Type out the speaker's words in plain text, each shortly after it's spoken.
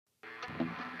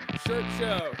Shirt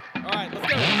Show. All right, let's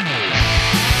go.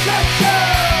 Shirt Show!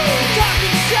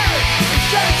 Talking shirt!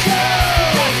 Shirt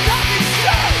Show! Talking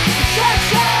shirt! Shirt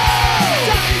Show!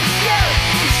 Talking shirt!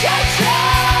 Shirt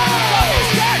Show!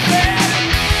 Shirt, man!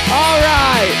 All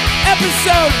right,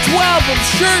 episode 12 of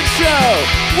Shirt Show.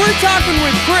 We're talking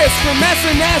with Chris from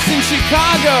SNS in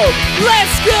Chicago.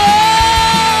 Let's go!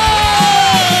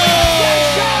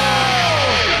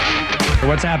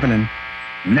 What's happening?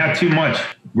 Not too much.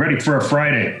 Ready for a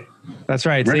Friday. That's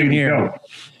right. Ready Same to here. go.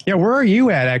 Yeah, where are you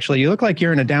at, actually? You look like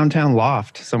you're in a downtown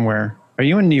loft somewhere. Are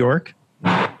you in New York?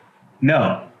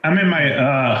 No, I'm in my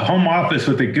home office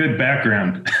with a good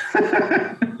background.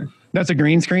 That's a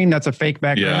green screen? That's a fake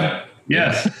background?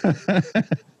 Yeah. Yes.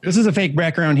 This is a fake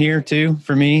background here, too,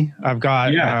 for me. I've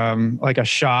got like a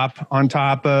shop on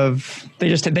top of...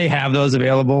 They have those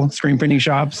available, screen printing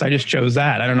shops. I just chose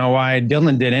that. I don't know why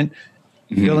Dylan didn't.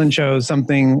 Dylan chose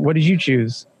something. What did you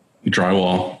choose?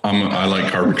 Drywall. I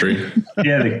like carpentry.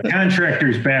 Yeah, the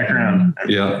contractor's background.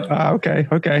 Yeah. Okay.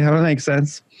 That makes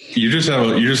sense. You just have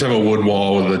a wood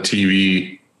wall with a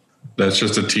TV. That's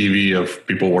just a TV of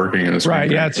people working in this. Right.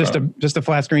 Yeah. It's just a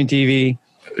flat screen TV.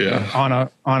 Yeah.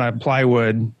 On a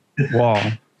plywood wall.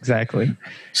 Exactly.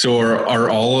 So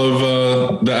are all of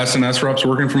the SNS reps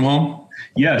working from home?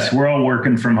 Yes, we're all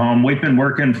working from home. We've been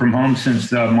working from home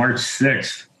since March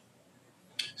 6th.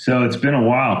 So it's been a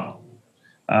while.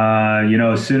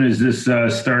 As soon as this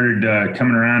started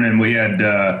coming around and we had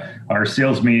our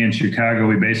sales meeting in Chicago,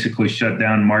 we basically shut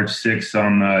down March 6th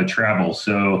on travel.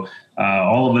 So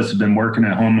all of us have been working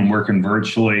at home and working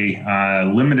virtually,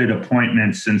 limited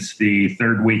appointments since the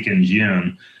third week in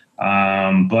June.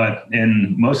 But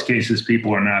in most cases,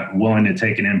 people are not willing to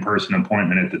take an in-person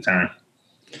appointment at the time.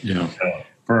 Yeah. So,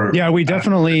 we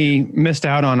definitely missed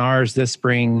out on ours this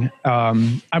spring.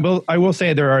 I will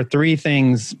say there are three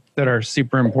things that are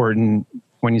super important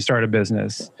when you start a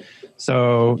business.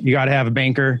 So you got to have a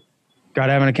banker, got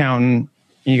to have an accountant,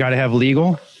 and you got to have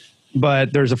legal.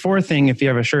 But there's a fourth thing if you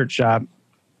have a shirt shop,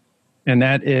 and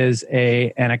that is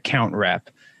an account rep.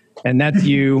 And that's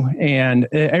you. And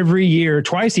every year,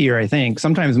 twice a year, I think,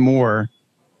 sometimes more,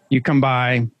 you come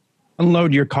by,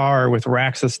 unload your car with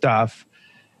racks of stuff,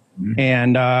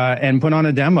 and put on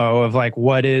a demo of like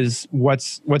what's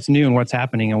new and what's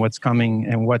happening and what's coming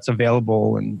and what's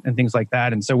available and things like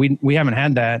that. And so we haven't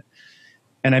had that,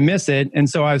 and I miss it. And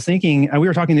so I was thinking, we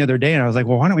were talking the other day, and I was like,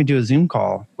 well, why don't we do a Zoom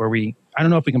call where I don't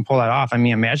know if we can pull that off. I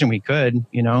mean, imagine we could.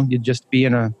 You'd just be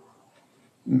in I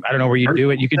don't know where you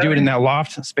do it. You could do it in that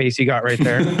loft space you got right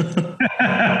there.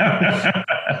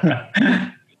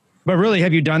 But really,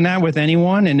 have you done that with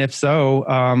anyone? And if so,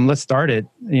 let's start it.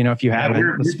 If you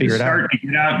haven't, let's figure it out. We're starting to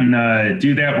get out and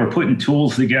do that. We're putting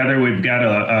tools together. We've got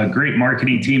a great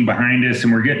marketing team behind us,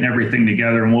 and we're getting everything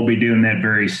together, and we'll be doing that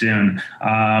very soon.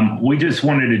 We just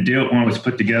wanted to do it when it was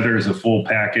put together as a full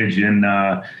package, and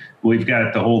we've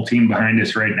got the whole team behind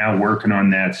us right now working on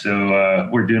that. So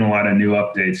we're doing a lot of new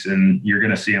updates, and you're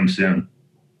going to see them soon.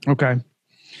 Okay.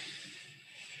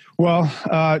 Well,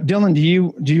 Dylan, do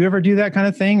you ever do that kind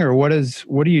of thing, or what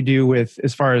do you do with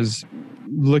as far as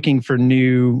looking for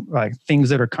new like things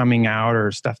that are coming out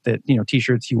or stuff that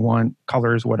t-shirts you want,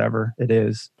 colors, whatever it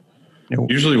is?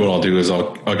 Usually, what I'll do is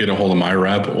I'll get a hold of my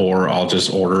rep, or I'll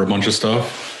just order a bunch of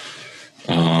stuff.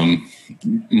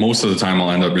 Most of the time,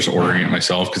 I'll end up just ordering it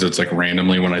myself because it's like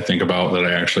randomly when I think about that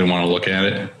I actually want to look at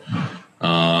it.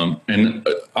 And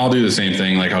I'll do the same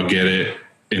thing. Like I'll get it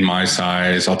in my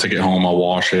size. I'll take it home. I'll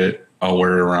wash it. I'll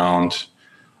wear it around.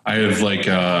 I have like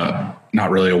not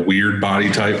really a weird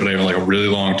body type, but I have like a really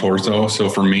long torso. So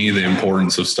for me, the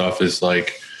importance of stuff is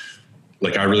like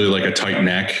I really like a tight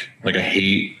neck. Like I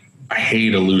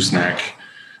hate a loose neck.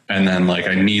 And then like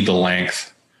I need the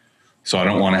length. So I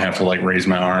don't want to have to like raise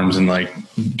my arms and like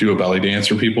do a belly dance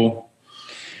for people.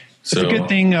 It's a good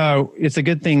thing. It's a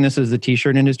good thing. This is the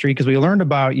t-shirt industry because we learned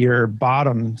about your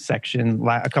bottom section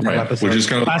a couple of episodes. We just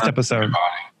got last episode.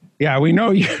 Yeah, we know.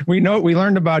 We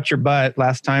learned about your butt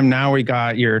last time. Now we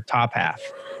got your top half.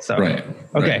 So right.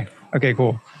 Okay. Right. Okay.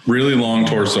 Cool. Really long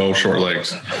torso, short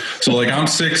legs. So like I'm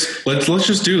 6. Let's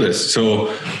just do this.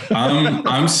 So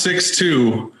I'm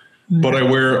 6'2", but I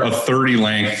wear a 30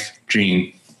 length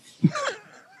jean.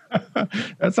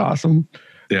 That's awesome.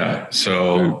 Yeah.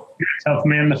 So tough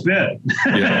man to fit.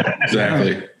 Yeah,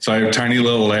 exactly. So I have tiny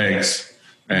little legs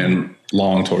and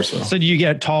long torso. So do you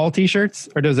get tall t-shirts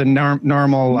or does a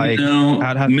normal like?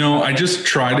 No, I just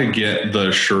try to get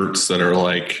the shirts that are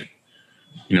like,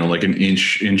 like an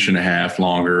inch and a half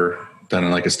longer than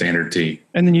like a standard tee.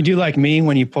 And then you do like me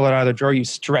when you pull it out of the drawer, you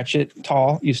stretch it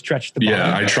tall, you stretch the bottom.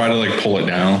 Yeah, I try to like pull it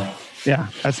down. Yeah,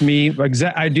 that's me.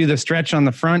 I do the stretch on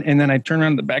the front and then I turn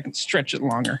around the back and stretch it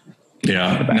longer.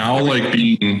 Yeah. Now, like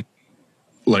being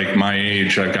like my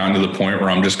age, I've gotten to the point where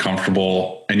I'm just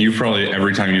comfortable. And you probably,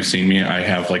 every time you've seen me, I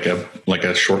have like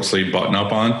a short sleeve button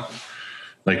up on.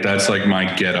 Like that's like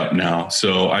my get up now.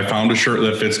 So I found a shirt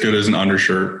that fits good as an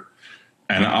undershirt.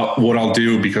 And what I'll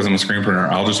do, because I'm a screen printer,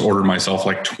 I'll just order myself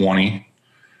like 20.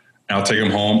 And I'll take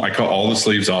them home. I cut all the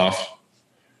sleeves off.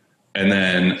 And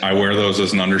then I wear those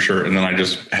as an undershirt. And then I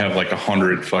just have like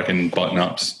 100 fucking button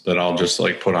ups that I'll just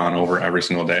like put on over every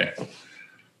single day.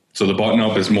 So the button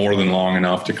up is more than long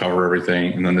enough to cover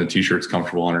everything. And then the t-shirt's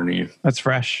comfortable underneath. That's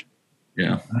fresh.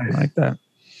 Yeah. I like that.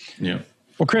 Yeah.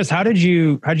 Well, Chris, how did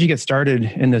you get started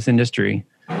in this industry?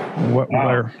 Let's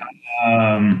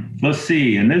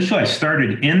see. Initially, I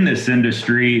started in this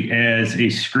industry as a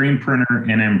screen printer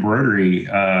and embroidery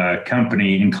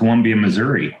company in Columbia,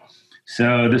 Missouri.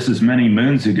 So this is many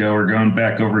moons ago. We're going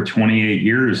back over 28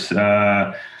 years.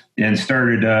 And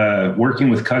started working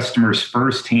with customers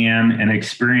firsthand and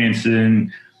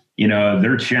experiencing,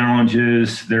 their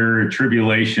challenges, their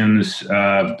tribulations,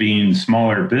 being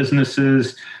smaller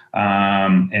businesses.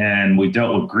 And we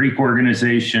dealt with Greek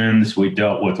organizations. We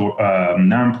dealt with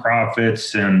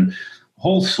nonprofits and a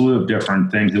whole slew of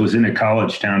different things. It was in a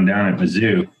college town down at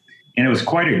Mizzou. And it was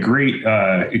quite a great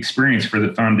experience for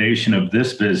the foundation of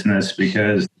this business,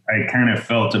 because I kind of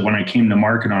felt that when I came to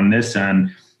market on this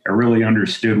end, I really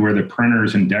understood where the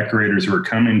printers and decorators were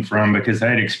coming from, because I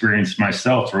had experienced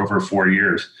myself for over 4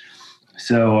 years.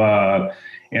 So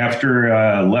after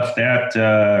I left that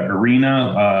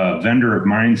arena, a vendor of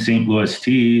mine, St. Louis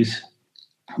Tees,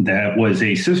 that was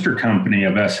a sister company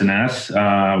of S&S,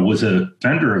 was a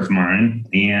vendor of mine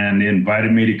and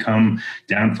invited me to come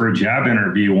down for a job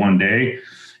interview one day.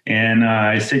 And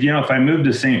I said, if I move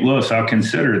to St. Louis, I'll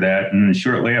consider that. And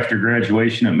shortly after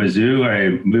graduation at Mizzou,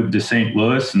 I moved to St.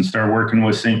 Louis and started working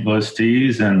with St. Louis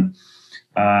Tees. And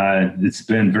it's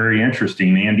been very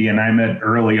interesting. Andy and I met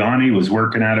early on. He was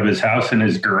working out of his house in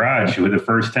his garage with the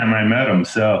first time I met him.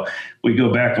 So we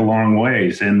go back a long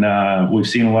ways. And we've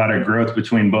seen a lot of growth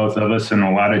between both of us and a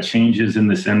lot of changes in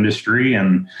this industry.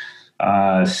 And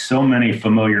so many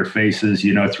familiar faces,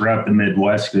 throughout the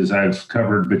Midwest, because I've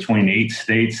covered between 8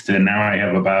 states to now I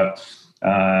have about,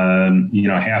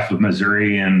 half of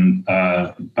Missouri and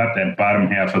about that bottom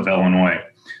half of Illinois.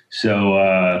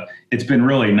 So it's been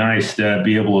really nice to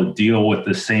be able to deal with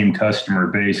the same customer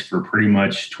base for pretty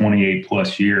much 28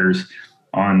 plus years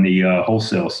on the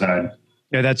wholesale side.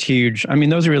 Yeah, that's huge. I mean,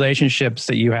 those relationships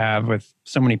that you have with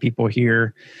so many people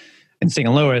here in St.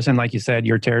 Louis, and like you said,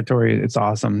 your territory, it's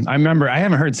awesome. I remember, I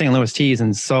haven't heard St. Louis Tees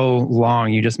in so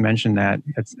long. You just mentioned that.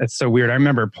 It's so weird. I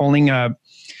remember pulling up.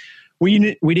 We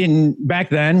didn't back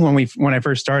then when I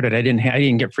first started. I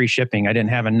didn't get free shipping. I didn't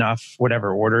have enough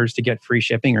whatever orders to get free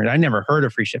shipping, or I never heard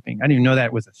of free shipping. I didn't even know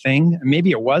that was a thing.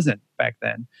 Maybe it wasn't back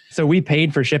then. So we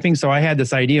paid for shipping. So I had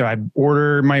this idea. I'd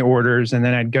order my orders, and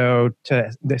then I'd go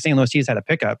to the St. Louis Tees had a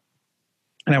pickup,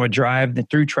 and I would drive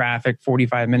through traffic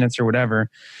 45 minutes or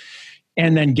whatever,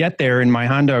 and then get there in my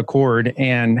Honda Accord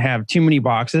and have too many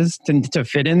boxes to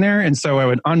fit in there. And so I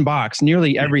would unbox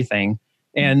nearly everything.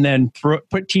 And then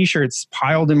put t-shirts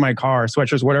piled in my car,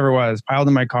 sweatshirts, whatever it was, piled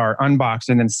in my car, unboxed,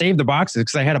 and then save the boxes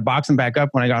because I had to box them back up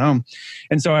when I got home.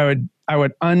 And so I would I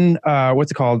would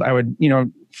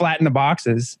flatten the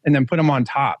boxes and then put them on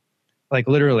top, like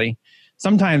literally.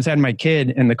 Sometimes had my kid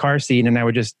in the car seat and I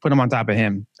would just put him on top of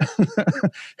him.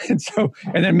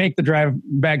 and then make the drive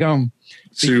back home.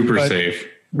 Super safe.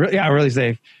 Yeah, really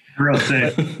safe. Real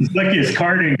safe. It's lucky his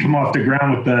car didn't come off the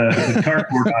ground with the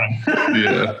cardboard on it.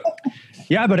 Yeah.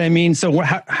 Yeah, but I mean, so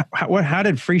how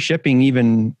did free shipping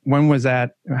even, when was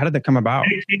that? How did that come about?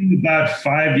 It came about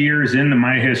 5 years into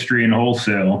my history in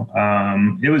wholesale.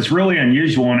 It was really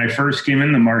unusual when I first came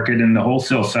in the market in the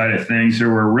wholesale side of things. There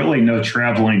were really no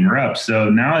traveling reps. So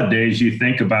nowadays you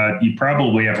think about, you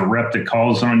probably have a rep that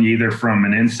calls on you either from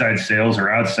an inside sales or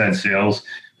outside sales,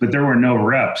 but there were no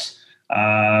reps.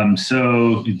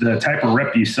 So the type of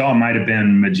rep you saw might have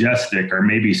been Majestic or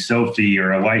maybe Sophie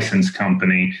or a licensed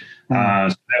company. So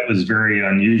that was very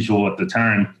unusual at the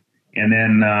time. And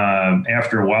then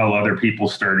after a while, other people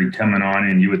started coming on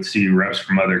and you would see reps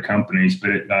from other companies.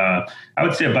 But I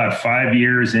would say about 5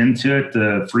 years into it,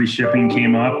 the free shipping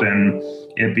came up and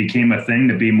it became a thing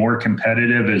to be more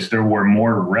competitive as there were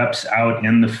more reps out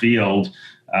in the field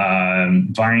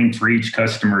vying for each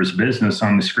customer's business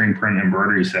on the screen print and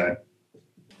embroidery side.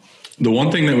 The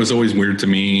one thing that was always weird to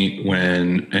me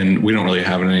and we don't really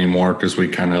have it anymore because we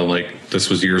kind of this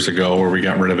was years ago where we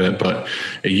got rid of it, but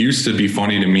it used to be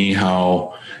funny to me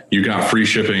how you got free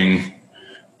shipping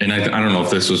and I don't know if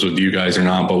this was with you guys or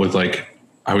not, but with like,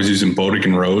 I was using Bodick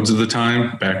and Rhodes at the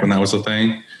time, back when that was a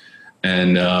thing.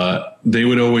 And they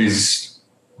would always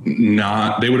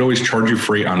charge you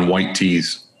freight on white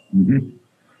tees. Mm-hmm.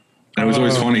 And it was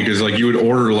always funny because like you would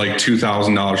order like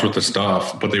 $2,000 worth of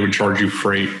stuff, but they would charge you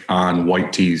freight on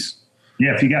white tees.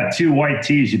 Yeah, if you got 2 white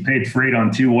tees, you paid freight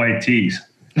on 2 white tees.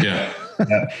 Yeah.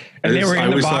 And they were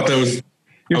in the box.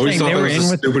 I always thought that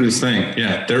was the stupidest thing.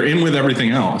 Yeah, they're in with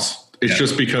everything else. It's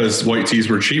just because white tees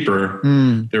were cheaper.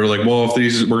 They were like, well,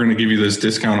 if we're going to give you this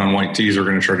discount on white tees, we're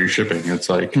going to charge you shipping. It's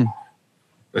like,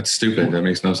 that's stupid. That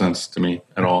makes no sense to me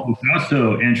at all. What's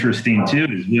also interesting too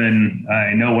is when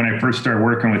I first started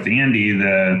working with Andy,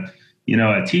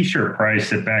 a t-shirt price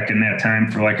that back in that time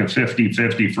for like a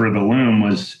 50/50 for the loom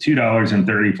was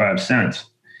 $2.35.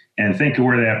 And think of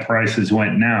where that prices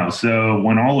went now. So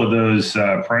when all of those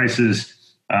prices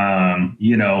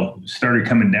started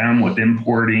coming down with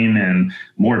importing and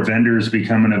more vendors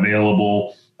becoming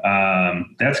available,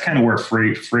 that's kind of where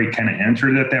freight kind of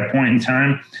entered at that point in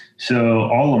time. So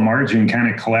all the margin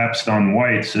kind of collapsed on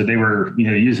white. So they were,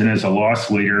 using it as a loss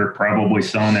leader, probably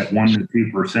selling at 1%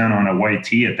 to 2% on a white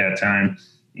tee at that time.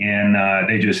 And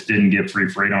they just didn't get free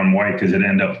freight on white because it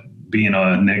ended up being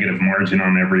a negative margin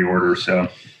on every order. So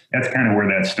that's kind of where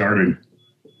that started.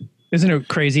 Isn't it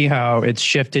crazy how it's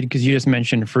shifted? Because you just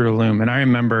mentioned Fruit of Loom, and I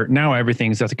remember now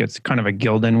everything's like it's kind of a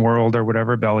Gildan world or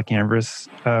whatever, Bella Canvas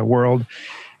world.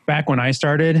 Back when I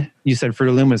started, you said Fruit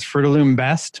of Loom was Fruit of Loom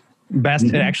best.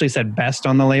 It actually said best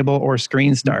on the label, or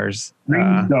Screen Stars.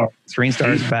 Screen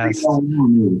Stars best.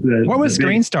 What was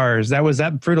Screen Stars?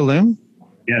 That Fruit of Loom?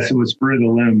 Yes, it was Fruit of the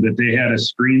Loom, but they had a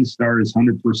Screen Stars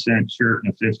 100% shirt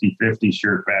and a 50/50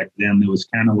 shirt back then. It was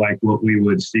kind of like what we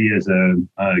would see as a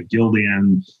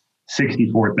Gildan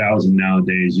 64,000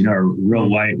 nowadays, a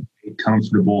real light,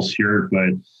 comfortable shirt. But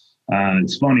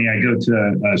it's funny, I go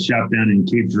to a shop down in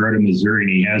Cape Girardeau, Missouri,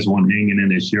 and he has one hanging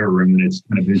in his showroom, and it's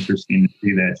kind of interesting to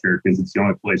see that shirt because it's the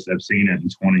only place I've seen it in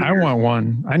 20 years. I want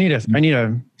one. I need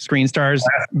a Screen Stars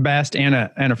best and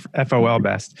a FOL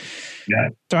best. Yeah.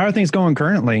 So how are things going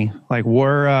currently? Like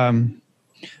I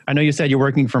know you said you're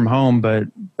working from home, but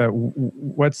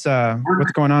what's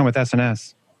going on with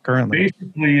SNS currently?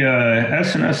 Basically,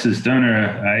 SNS has done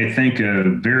I think a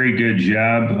very good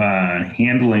job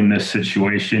handling this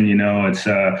situation.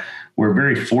 We're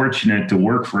very fortunate to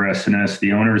work for SNS.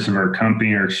 The owners of our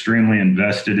company are extremely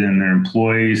invested in their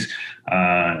employees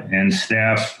and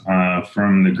staff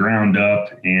from the ground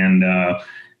up, and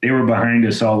they were behind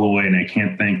us all the way, and I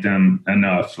can't thank them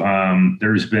enough.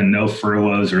 There's been no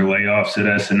furloughs or layoffs at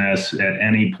SNS at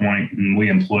any point, and we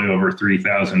employ over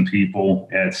 3,000 people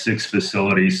at 6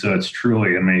 facilities, so it's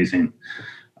truly amazing.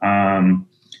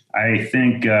 I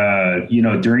think,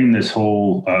 during this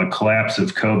whole collapse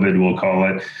of COVID, we'll call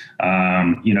it,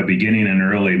 beginning in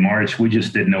early March, we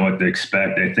just didn't know what to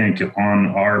expect. I think on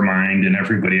our mind and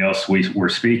everybody else we were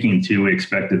speaking to, we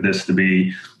expected this to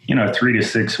be 3 to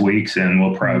 6 weeks, and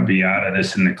we'll probably be out of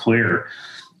this in the clear.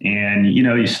 And,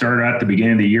 you start out at the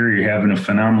beginning of the year, you're having a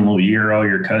phenomenal year. All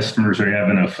your customers are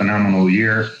having a phenomenal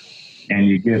year. And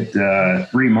you get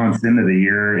 3 months into the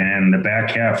year, and the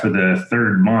back half of the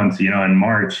third month, in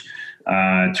March,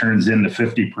 turns into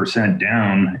 50%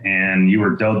 down, and you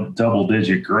were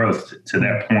double-digit growth to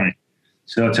that point.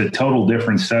 So it's a total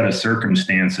different set of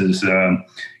circumstances.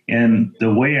 And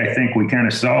the way I think we kind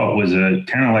of saw it was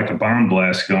kind of like a bomb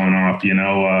blast going off.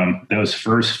 Those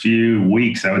first few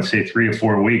weeks, I would say 3 or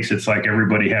 4 weeks, it's like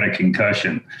everybody had a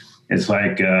concussion. It's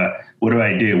like, what do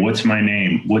I do? What's my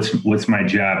name? What's my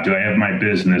job? Do I have my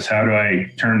business? How do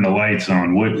I turn the lights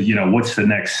on? What's the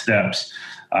next steps?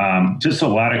 Just a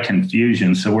lot of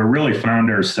confusion. So we really found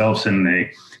ourselves in the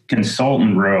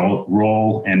consultant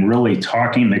role and really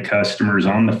talking to customers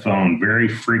on the phone very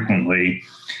frequently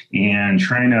and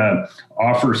trying to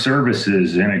offer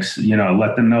services and,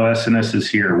 let them know SNS is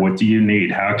here. What do you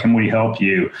need? How can we help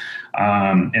you?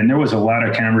 And there was a lot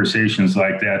of conversations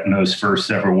like that in those first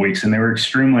several weeks, and they were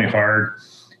extremely hard,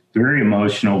 very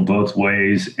emotional both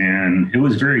ways, and it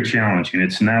was very challenging.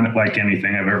 It's not like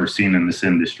anything I've ever seen in this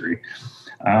industry.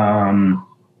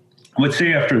 I would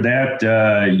say after that,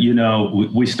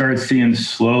 we started seeing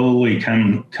slowly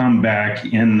come back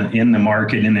in the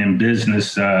market and in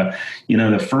business.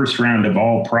 The first round of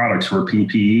all products were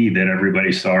PPE that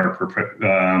everybody saw,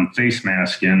 face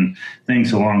mask and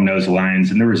things along those lines.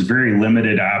 And there was very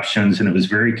limited options, and it was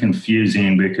very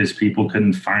confusing because people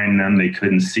couldn't find them. They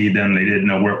couldn't see them. They didn't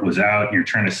know where it was out. You're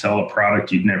trying to sell a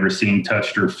product you'd never seen,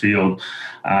 touched, or feel.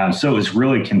 So it was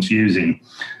really confusing.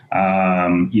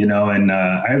 And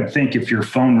I think if your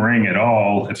phone rang at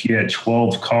all, if you had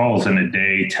 12 calls in a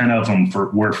day, 10 of them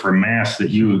were for masks that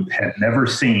you had never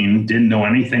seen, didn't know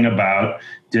anything about,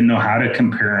 didn't know how to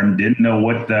compare them, didn't know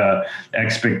what the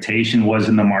expectation was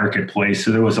in the marketplace.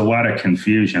 So there was a lot of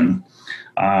confusion.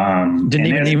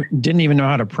 Didn't even know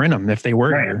how to print them if they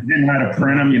were right, here. Didn't know how to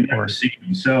print them. You never see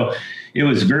them. So it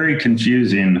was very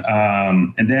confusing.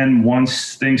 And then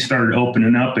once things started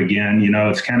opening up again,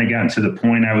 it's kind of gotten to the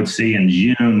point I would say in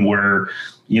June where,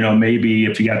 maybe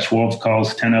if you got 12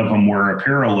 calls, 10 of them were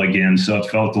apparel again. So it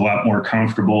felt a lot more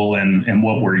comfortable and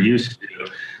what we're used to.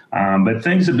 But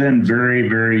things have been very,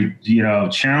 very,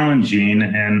 challenging,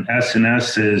 and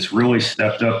S&S has really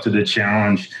stepped up to the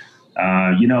challenge.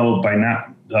 By not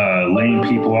laying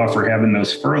people off or having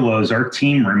those furloughs, our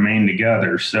team remained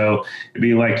together. So it'd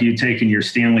be like you taking your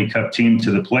Stanley Cup team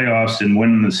to the playoffs and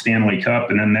winning the Stanley Cup,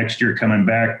 and then next year coming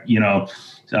back,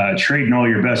 trading all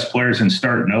your best players and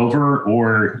starting over,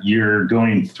 or you're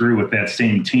going through with that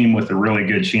same team with a really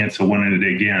good chance of winning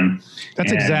it again.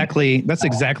 That's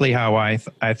exactly how I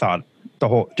thought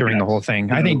during the whole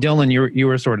thing. I think Dylan, you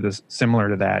were sort of similar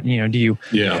to that. Do you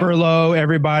furlough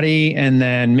everybody and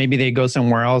then maybe they go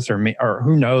somewhere else, or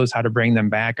who knows how to bring them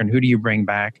back, and who do you bring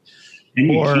back?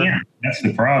 And you can't. That's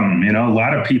the problem. A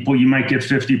lot of people, you might get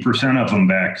 50% of them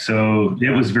back. So it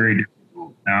was very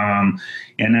difficult.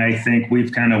 And I think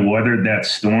we've kind of weathered that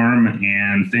storm,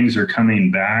 and things are coming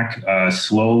back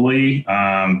slowly,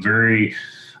 very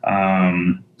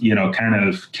kind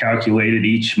of calculated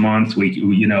each month.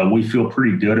 We feel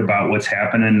pretty good about what's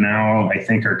happening now. I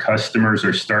think our customers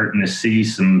are starting to see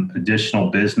some additional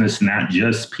business, not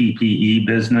just PPE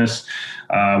business,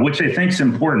 which I think is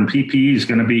important. PPE is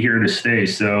going to be here to stay.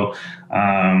 So,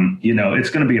 it's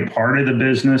going to be a part of the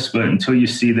business, but until you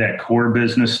see that core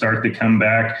business start to come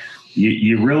back,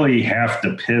 you really have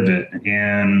to pivot.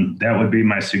 And that would be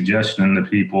my suggestion to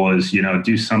people is,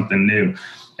 do something new.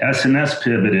 S&S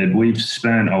pivoted. We've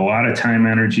spent a lot of time,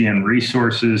 energy, and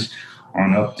resources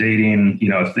on updating,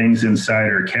 things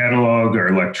inside our catalog, our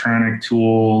electronic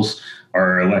tools,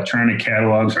 our electronic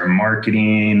catalogs, our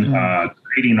marketing,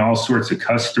 creating all sorts of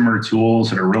customer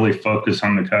tools that are really focused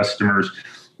on the customers.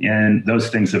 And those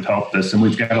things have helped us. And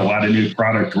we've got a lot of new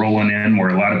product rolling in where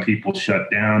a lot of people shut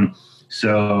down.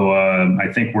 So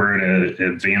I think we're at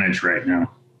an advantage right now.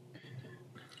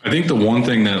 I think the one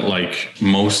thing that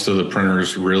most of the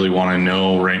printers really want to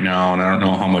know right now, and I don't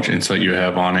know how much insight you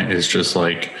have on it, is just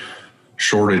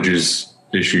shortages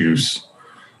issues.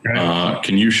 Right.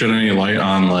 Can you shed any light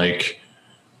on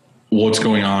what's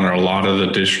going on? Are a lot of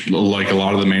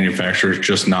the manufacturers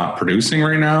just not producing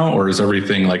right now, or is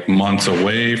everything months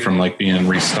away from being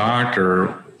restocked,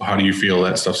 or how do you feel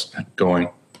that stuff's going?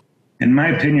 In my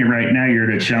opinion, right now, you're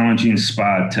at a challenging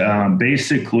spot.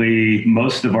 Basically,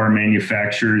 most of our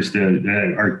manufacturers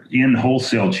that are in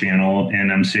wholesale channel,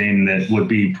 and I'm saying that would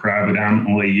be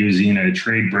predominantly using a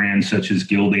trade brand such as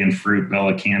Gildan Fruit,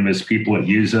 Bella Canvas, people that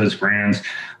use those brands,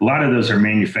 a lot of those are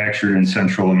manufactured in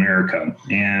Central America.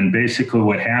 And basically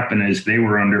what happened is they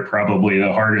were under probably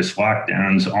the hardest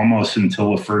lockdowns almost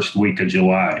until the first week of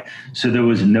July. So there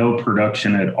was no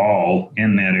production at all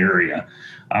in that area.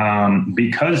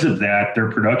 Because of that, their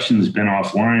production has been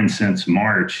offline since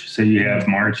March. So you have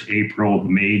March, April,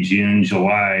 May, June,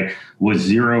 July with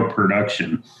zero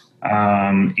production.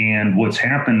 And what's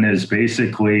happened is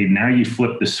basically now you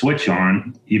flip the switch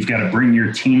on, you've got to bring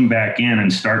your team back in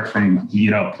and start from,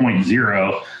 point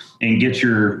zero and get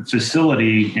your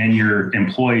facility and your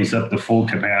employees up to full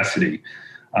capacity.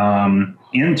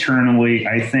 Internally,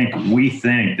 we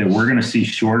think that we're going to see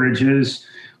shortages.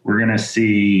 We're going to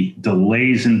see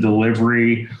delays in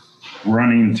delivery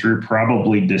running through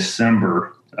probably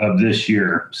December of this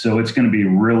year. So it's going to be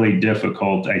really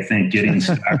difficult, I think, getting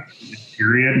stock in this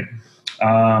period.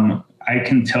 I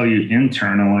can tell you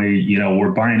internally,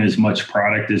 we're buying as much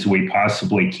product as we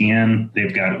possibly can.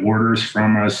 They've got orders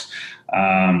from us.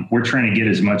 We're trying to get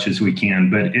as much as we can,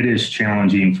 but it is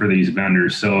challenging for these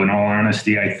vendors. So in all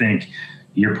honesty, I think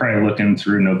you're probably looking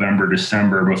through November,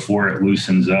 December before it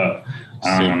loosens up.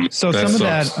 So some of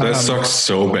that sucks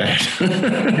so bad.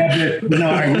 I'd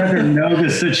rather know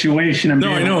the situation.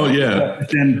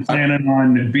 Than planning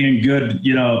on being good,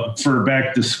 for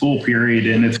back to school period.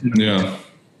 And it's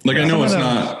I know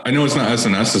it's not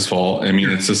S&S's fault. I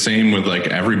mean, it's the same with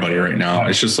everybody right now.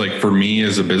 It's just for me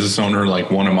as a business owner,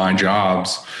 one of my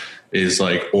jobs is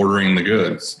ordering the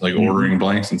goods, ordering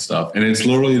blanks and stuff. And it's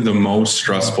literally the most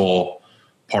stressful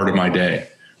part of my day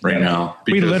right now.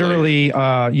 We literally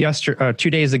 2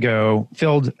 days ago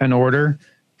filled an order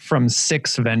from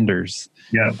 6 vendors.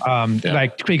 Yeah.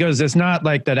 Like, because it's not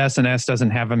like that SNS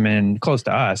doesn't have them in close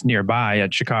to us nearby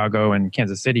at Chicago and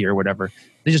Kansas City or whatever.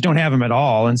 They just don't have them at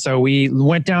all. And so we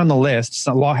went down the list,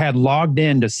 had logged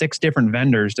in to 6 different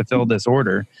vendors to fill this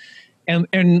order.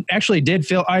 And actually did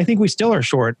fill. I think we still are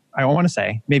short. I want to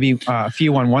say maybe a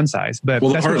few on one size, but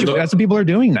that's what people are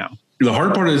doing now. The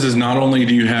hard part is not only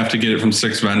do you have to get it from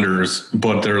 6 vendors,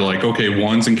 but they're like, okay,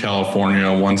 one's in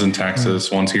California, one's in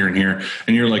Texas, one's here and here.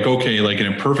 And you're like, okay, like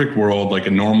in a perfect world, like a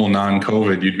normal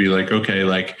non-COVID, you'd be like, okay,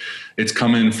 like it's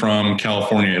coming from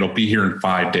California. It'll be here in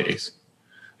 5 days.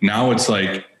 Now it's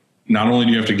like, not only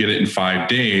do you have to get it in 5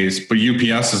 days, but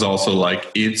UPS is also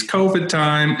like, it's COVID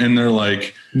time. And they're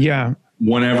like, yeah,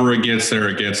 whenever it gets there,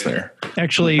 it gets there.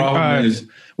 Actually,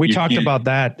 we talked about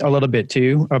that a little bit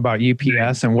too, about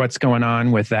UPS and what's going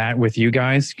on with that with you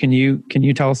guys. Can you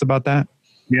tell us about that?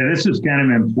 Yeah, this is kind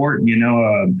of important. You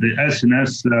know, the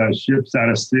SNS ships out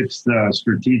of 6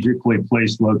 strategically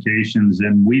placed locations,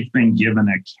 and we've been given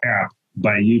a cap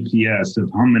by UPS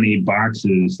of how many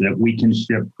boxes that we can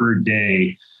ship per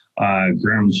day,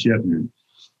 ground shipment.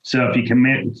 So if you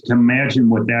can imagine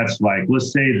what that's like,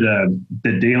 let's say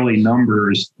the daily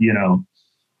numbers,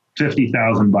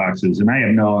 50,000 boxes, and I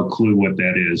have no clue what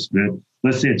that is, but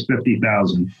let's say it's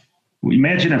 50,000.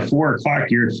 Imagine at 4 o'clock,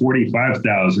 you're at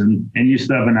 45,000 and you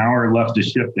still have an hour left to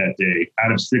ship that day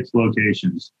out of 6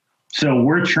 locations. So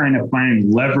we're trying to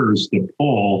find levers to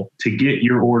pull to get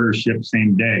your order shipped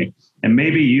same day. And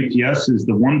maybe UPS is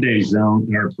the 1-day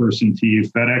zone or person to you.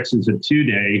 FedEx is a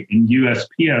 2-day, and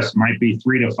USPS might be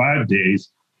 3 to 5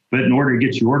 days. But in order to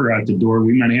get your order out the door,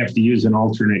 we might have to use an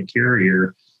alternate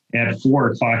carrier at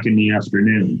 4 o'clock in the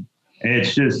afternoon.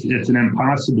 It's an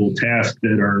impossible task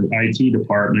that our IT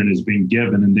department has been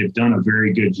given, and they've done a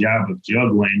very good job of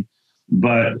juggling.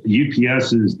 But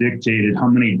UPS has dictated how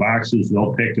many boxes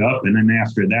they'll pick up, and then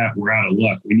after that, we're out of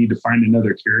luck. We need to find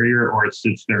another carrier, or it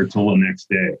sits there till the next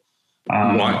day.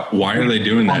 Why are they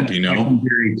doing that? Do you know?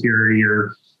 Secondary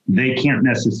carrier, they can't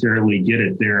necessarily get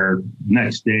it there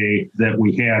next day that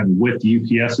we had with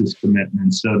UPS's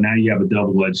commitment. So now you have a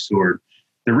double-edged sword.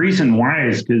 The reason why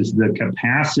is because the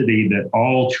capacity that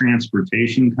all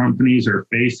transportation companies are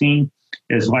facing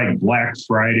is like Black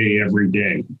Friday every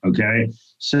day. Okay.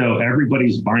 So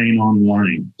everybody's buying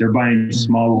online. They're buying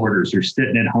small orders. They're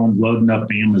sitting at home loading up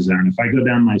Amazon. If I go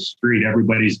down my street,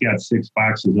 everybody's got 6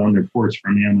 boxes on their porch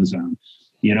from Amazon.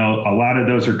 A lot of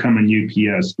those are coming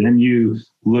UPS. Then you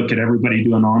look at everybody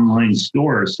doing online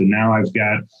stores. So now I've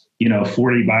got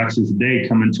 40 boxes a day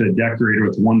coming to a decorator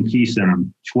with 1 piece in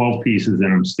them, 12 pieces in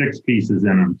them, 6 pieces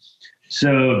in them.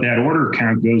 So that order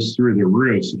count goes through the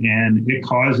roof, and it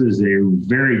causes a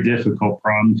very difficult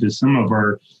problem because some of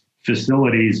our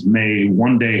facilities may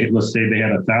one day, let's say they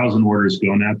had 1,000 orders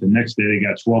going out. The next day they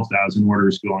got 12,000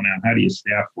 orders going out. How do you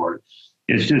staff for it?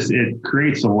 It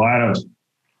creates a lot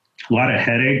of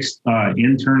headaches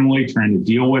internally trying to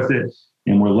deal with it.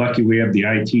 And we're lucky we have the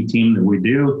IT team that we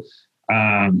do.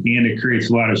 And it creates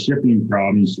a lot of shipping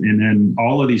problems. And then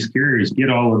all of these carriers get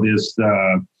all of this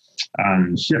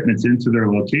shipments into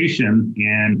their location.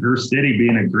 And Earth City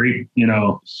being a great,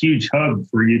 huge hub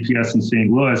for UPS in St.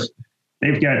 Louis,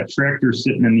 they've got tractors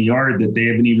sitting in the yard that they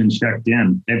haven't even checked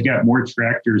in. They've got more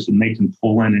tractors than they can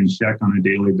pull in and check on a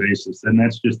daily basis. And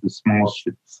that's just a small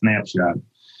snapshot.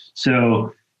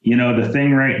 So, the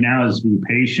thing right now is be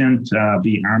patient,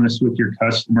 be honest with your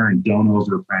customer, and don't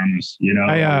overpromise,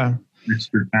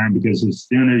 extra time, because as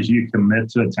soon as you commit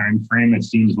to a time frame, it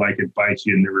seems like it bites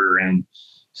you in the rear end.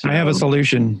 So, I have a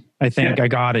solution. I think I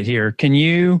got it here. Can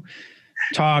you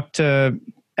talk to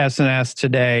SNS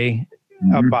today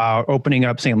about opening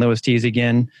up St. Louis Tees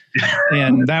again?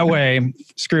 And that way,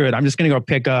 screw it. I'm just going to go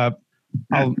pick up.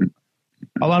 I'll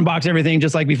unbox everything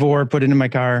just like before, put it in my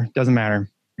car. Doesn't matter.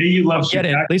 You love get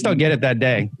it. At least I'll get it that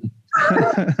day.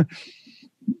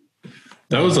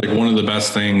 That was like one of the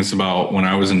best things about when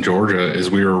I was in Georgia is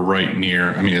we were right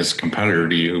near, as a competitor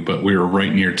to you, but we were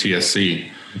right near TSC.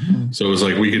 Mm-hmm. So it was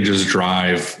like we could just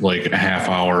drive like a half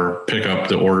hour, pick up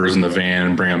the orders in the van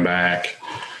and bring them back.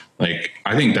 Like,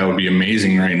 I think that would be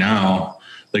amazing right now.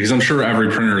 Like, 'cause I'm sure every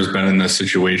printer has been in this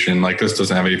situation. Like, this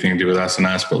doesn't have anything to do with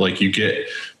SNS, but like you get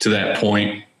to that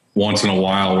point once in a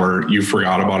while where you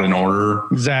forgot about an order.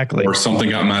 Exactly. Or something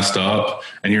got messed up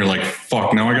and you're like,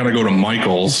 fuck, now I got to go to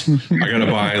Michael's. I got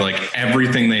to buy like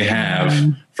everything they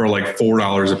have for like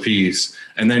 $4 a piece.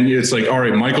 And then it's like, all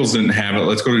right, Michael's didn't have it.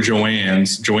 Let's go to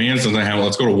Joann's. Joann's doesn't have it.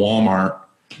 Let's go to Walmart.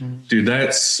 Dude,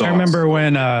 that sucks. I remember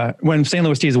when St.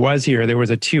 Louis Tees was here, there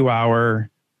was a 2-hour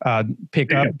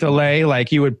pickup delay.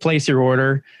 Like, you would place your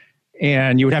order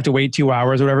and you would have to wait 2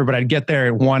 hours or whatever, but I'd get there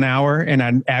at 1 hour and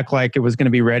I'd act like it was going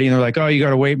to be ready. And they're like, oh, you got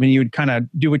to wait. And you would kind of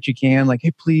do what you can, like,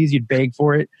 hey, please, you'd beg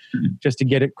for it just to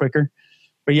get it quicker.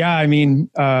 But yeah, I mean,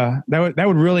 that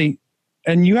would really,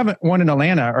 and you haven't one in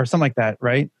Atlanta or something like that,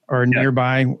 right? Or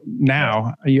nearby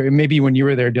now. Maybe when you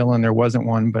were there, Dylan, there wasn't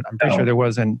one, but I'm pretty sure there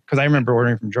wasn't, because I remember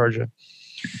ordering from Georgia.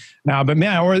 Now, but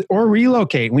man, or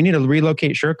relocate. We need to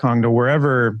relocate SureKong to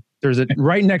wherever there's a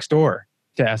right next door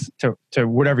to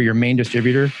whatever your main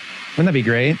distributor. Wouldn't that be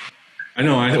great? I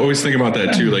know. I always think about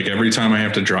that too. Like every time I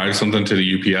have to drive something to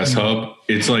the UPS hub,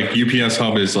 it's like UPS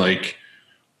hub is like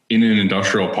in an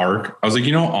industrial park. I was like,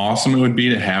 you know how awesome it would be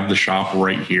to have the shop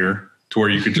right here to where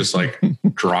you could just like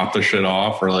drop the shit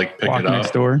off or like pick Walk it up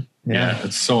next door. Yeah,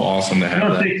 it's so awesome to have. I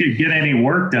don't think you'd get any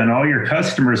work done. All your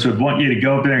customers would want you to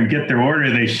go up there and get their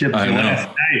order they shipped you last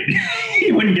night.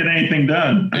 You wouldn't get anything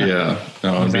done. Yeah,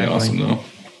 no, it'd be awesome though.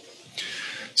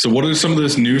 So what is some of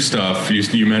this new stuff?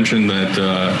 You mentioned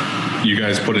that you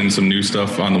guys put in some new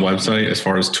stuff on the website as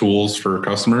far as tools for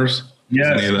customers.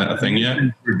 Yes. Is any of that a thing yet?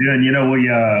 We're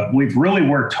doing, we've really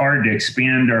worked hard to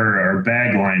expand our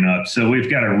bag lineup. So we've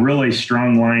got a really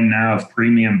strong line now of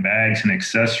premium bags and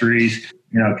accessories.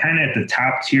 Kind of at the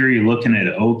top tier, you're looking at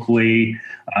Oakley.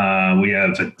 We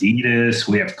have Adidas,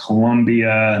 we have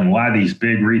Columbia, and a lot of these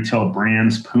big retail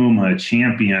brands, Puma,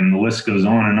 Champion, the list goes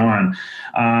on and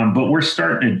on. But we're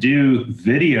starting to do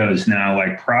videos now,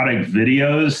 like product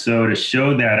videos. So to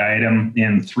show that item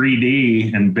in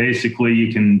 3D, and basically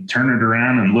you can turn it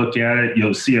around and look at it.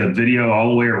 You'll see a video all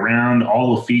the way around,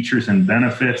 all the features and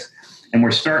benefits. And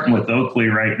we're starting with Oakley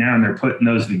right now, and they're putting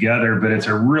those together. But it's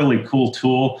a really cool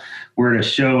tool. We're to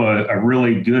show a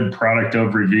really good product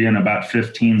overview in about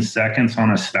 15 seconds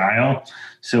on a style.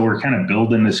 So we're kind of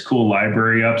building this cool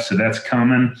library up. So that's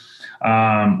coming.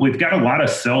 We've got a lot of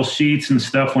sell sheets and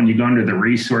stuff. When you go under the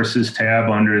resources tab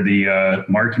under the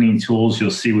marketing tools, you'll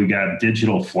see we got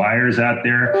digital flyers out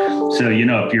there. So,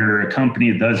 if you're a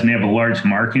company that doesn't have a large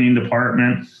marketing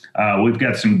department, we've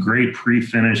got some great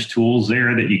pre-finished tools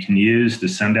there that you can use to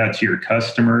send out to your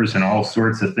customers, and all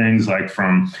sorts of things like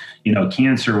from,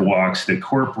 cancer walks to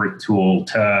corporate tool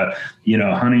to,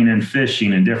 hunting and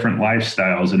fishing and different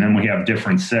lifestyles. And then we have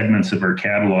different segments of our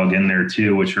catalog in there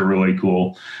too, which are really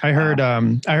cool. I heard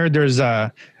there's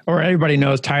or everybody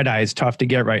knows tie-dye is tough to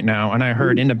get right now. And I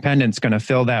heard Independent's going to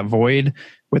fill that void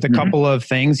with a couple of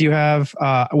things you have.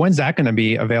 When's that going to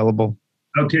be available?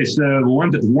 Okay, so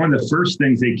one of the first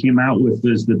things they came out with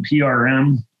is the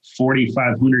PRM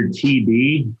 4500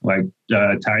 TB, like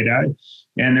tie-dye.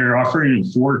 And they're offering in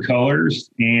 4 colors.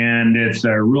 And it's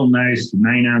a real nice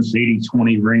 9-ounce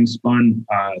 80/20 ring spun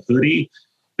hoodie.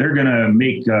 They're going to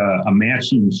make a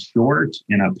matching short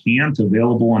and a pant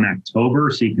available in October,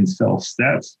 so you can sell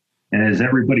sets. And as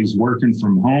everybody's working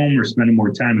from home or spending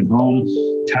more time at home,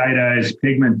 tie-dyes,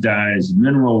 pigment dyes,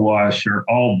 mineral wash are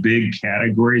all big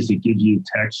categories that give you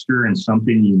texture and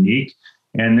something unique.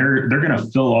 And they're going to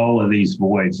fill all of these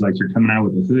voids. Like you're coming out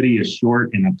with a hoodie, a short,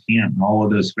 and a pant, and all of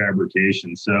those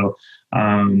fabrications. So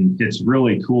it's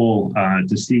really cool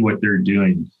to see what they're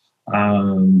doing.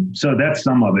 So that's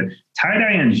some of it.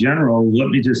 Tie-dye in general, let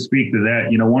me just speak to that.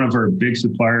 One of our big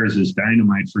suppliers is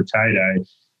Dynamite for tie-dye.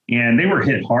 And they were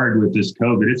hit hard with this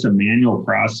COVID. It's a manual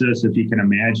process. If you can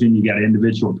imagine, you got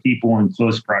individual people in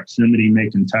close proximity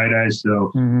making tie-dyes.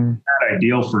 So not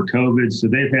ideal for COVID. So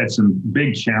they've had some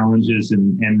big challenges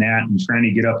in that, and trying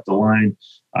to get up the line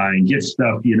and get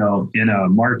stuff, in a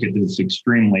market that's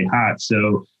extremely hot.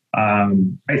 So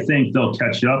I think they'll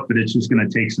catch up, but it's just going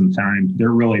to take some time. They're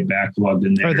really backlogged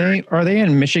in there. Are they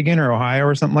in Michigan or Ohio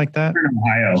or something like that? They're in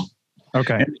Ohio.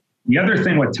 Okay. And the other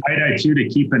thing with tie-dye too to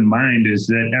keep in mind is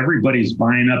that everybody's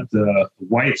buying up the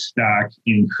white stock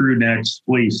in crew necks,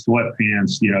 fleece,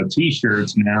 sweatpants,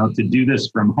 t-shirts now to do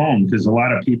this from home, because a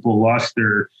lot of people lost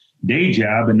their day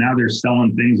job and now they're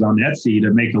selling things on Etsy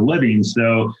to make a living.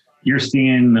 So you're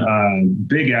seeing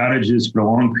big outages for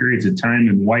long periods of time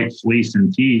in white fleece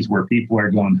and tees, where people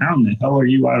are going, how in the hell are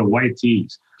you out of white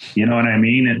tees? You know what I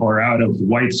mean? Or out of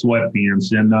white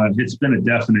sweatpants. And it's been a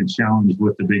definite challenge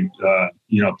with the big,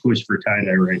 push for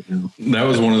tie-dye right now. That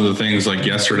was one of the things, like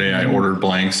yesterday I ordered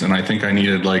blanks, and I think I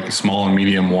needed like small and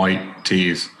medium white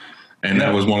tees. And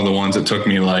that was one of the ones that took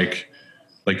me like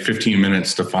 15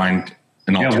 minutes to find.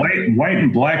 White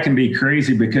and black can be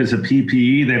crazy because of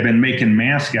PPE. They've been making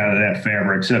masks out of that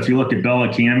fabric. So if you look at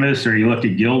Bella Canvas or you look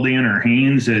at Gildan or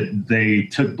Hanes, they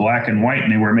took black and white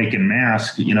and they were making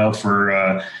masks,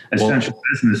 for essential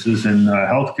businesses and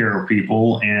healthcare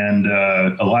people. And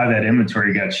a lot of that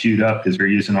inventory got chewed up because they're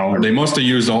using all their. They must have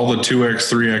used all the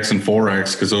 2X, 3X, and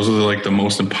 4X, because those are like the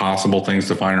most impossible things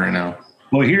to find right now.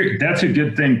 Well, here, that's a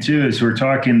good thing too, is we're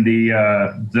talking the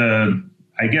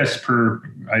I guess per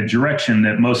direction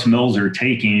that most mills are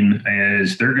taking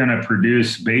is they're going to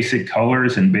produce basic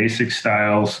colors and basic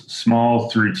styles, small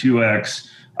through 2X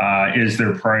is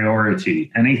their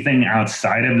priority. Anything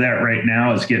outside of that right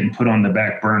now is getting put on the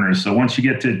back burner. So once you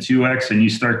get to 2X and you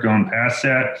start going past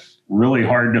that, really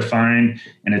hard to find,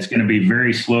 and it's going to be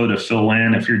very slow to fill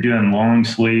in. If you're doing long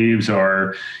sleeves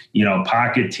or,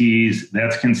 pocket tees,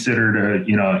 that's considered a,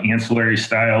 ancillary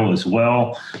style as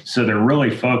well. So they're really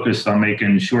focused on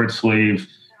making short sleeve,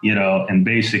 and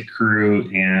basic crew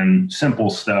and simple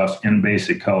stuff in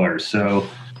basic colors. So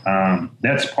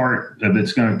that's part of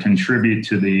it's going to contribute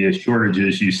to the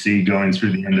shortages you see going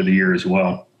through the end of the year as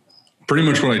well. Pretty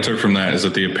much what I took from that is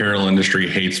that the apparel industry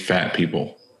hates fat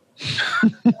people.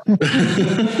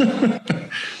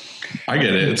 I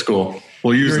get it. It's cool.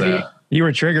 We'll use that. You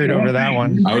were triggered over that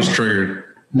one. I was triggered.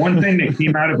 One thing that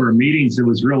came out of our meetings that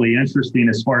was really interesting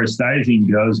as far as sizing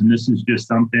goes, and this is just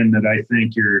something that I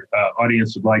think your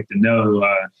audience would like to know,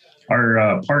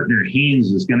 our partner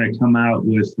Hanes is going to come out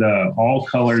with all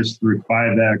colors through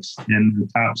 5X in the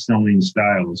top selling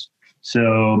styles.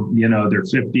 So, they're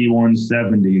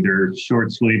 50-170, they're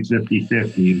short sleeve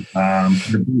 50-50,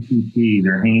 they're BCT,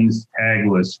 they're Hanes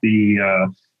tagless,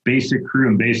 the basic crew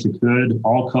and basic hood,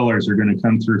 all colors are going to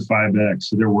come through 5X.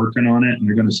 So they're working on it, and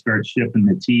they're going to start shipping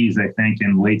the tees, I think,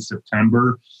 in late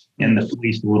September, and the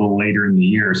fleece a little later in the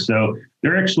year. So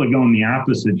they're actually going the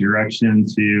opposite direction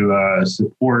to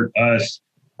support us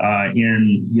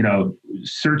in,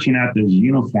 searching out those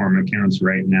uniform accounts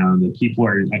right now. The people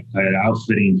are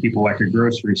outfitting people like a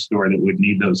grocery store that would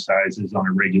need those sizes on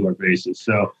a regular basis.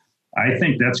 So I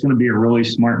think that's going to be a really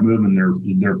smart move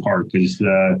in their part, because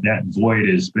that void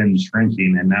has been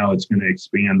shrinking, and now it's going to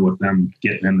expand with them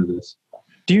getting into this.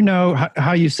 Do you know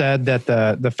how you said that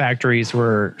the factories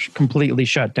were completely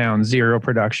shut down, zero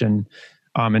production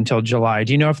until July?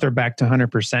 Do you know if they're back to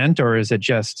 100%, or is it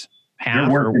just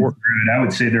half? They're working through it. I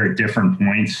would say they're at different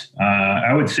points.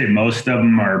 I would say most of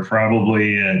them are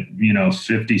probably at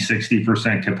 50,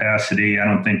 60% capacity. I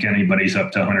don't think anybody's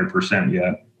up to 100%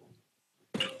 yet.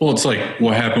 Well, it's like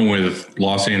what happened with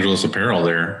Los Angeles Apparel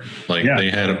there.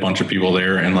 They had a bunch of people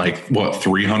there, and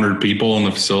 300 people in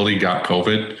the facility got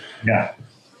COVID. Yeah.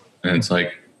 And it's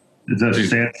like, it's a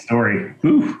sad story.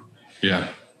 Oof. Yeah.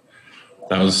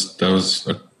 That was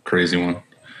a crazy one.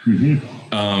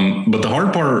 Mm-hmm. But the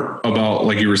hard part about,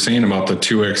 like you were saying about the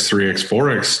 2X, 3X,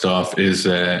 4X stuff is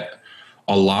that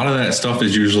a lot of that stuff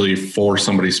is usually for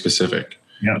somebody specific.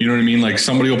 Yep. You know what I mean? Like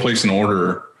somebody will place an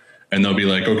order and they'll be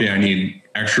like, okay, I need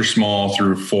extra small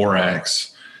through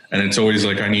 4X. And it's always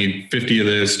like, I need 50 of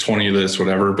this, 20 of this,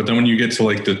 whatever. But then when you get to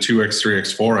like the 2X,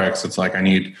 3X, 4X, it's like, I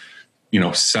need,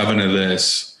 7 of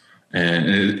this. And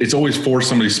it's always for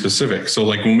somebody specific. So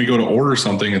like when we go to order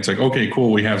something, it's like, okay,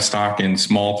 cool. We have stock in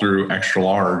small through extra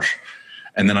large.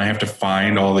 And then I have to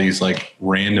find all these like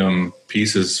random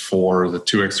pieces for the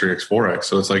 2X, 3X, 4X.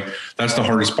 So it's like, that's the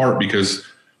hardest part, because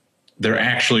they're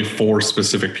actually for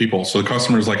specific people. So the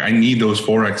customer is like, I need those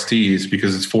 4X tees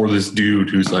because it's for this dude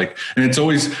who's like, and it's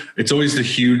always the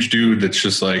huge dude that's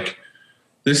just like,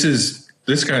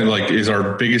 this guy like is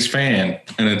our biggest fan.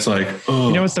 And it's like,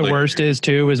 oh, what's the worst is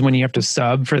too, is when you have to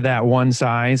sub for that one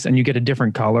size and you get a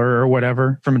different color or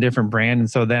whatever from a different brand. And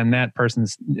so then that person,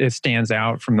 it stands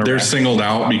out from the They're rest. singled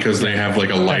out because they have like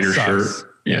a lighter shirt.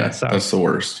 Yeah, that's the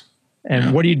worst.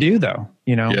 And what do you do though?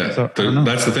 Yeah, so,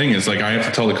 that's the thing is like, I have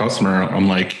to tell the customer, I'm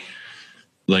like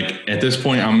at this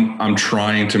point, I'm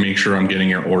trying to make sure I'm getting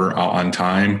your order out on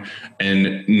time,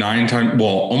 and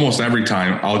almost every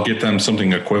time I'll get them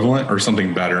something equivalent or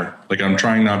something better. Like I'm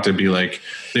trying not to be like,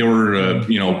 they ordered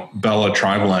a, Bella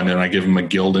Tri-Blend and I give them a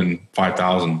Gildan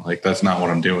 5000. Like that's not what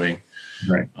I'm doing.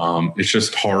 Right. It's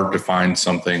just hard to find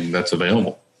something that's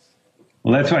available.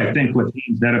 Well, that's why I think with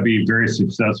teams, that'll be very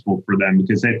successful for them,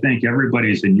 because I think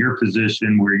everybody's in your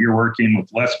position where you're working with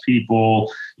less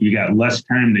people, you got less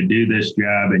time to do this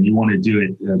job, and you want to do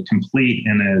it complete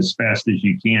and as fast as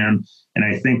you can. And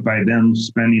I think by them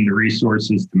spending the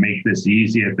resources to make this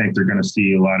easy, I think they're going to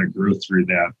see a lot of growth through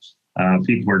that.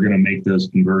 People are going to make those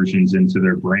conversions into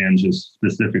their brand just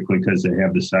specifically because they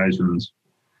have the size runs.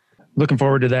 Looking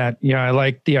forward to that. Yeah, I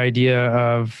like the idea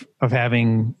of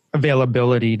having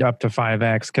availability up to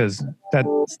 5X, because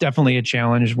that's definitely a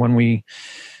challenge when we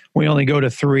only go to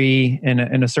 3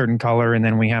 in a certain color, and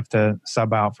then we have to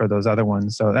sub out for those other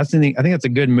ones. So that's the thing. I think that's a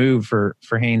good move for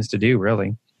Hanes to do,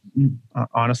 really.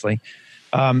 Honestly.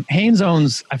 Hanes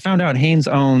owns, I found out Hanes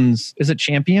owns, is it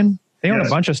Champion? They own a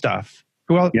bunch of stuff.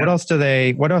 Who else?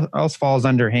 Yeah. What else falls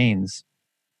under Hanes?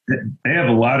 They have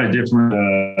a lot of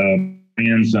different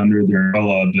brands under their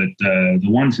umbrella, but the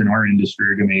ones in our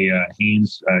industry are going to be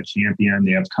Hanes Champion.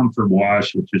 They have Comfort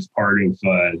Wash, which is part of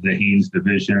the Hanes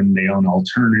division. They own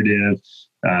Alternative.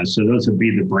 So those would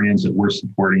be the brands that we're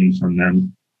supporting from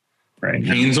them right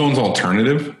now. Hanes owns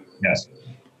Alternative? Yes.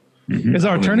 Is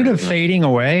Alternative fading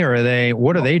away, or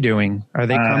what are they doing? Are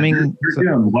they coming? They're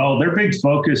doing well. Their big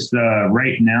focus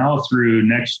right now through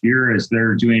next year is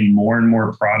they're doing more and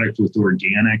more product with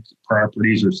organic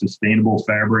properties or sustainable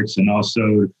fabrics, and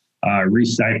also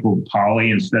recycled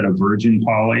poly instead of virgin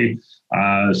poly.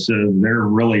 So they're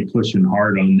really pushing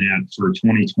hard on that for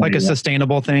 2020. Like a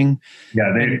sustainable thing.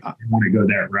 Yeah, they want to go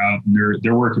that route, and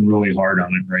they're working really hard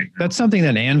on it right now. That's something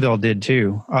that Anvil did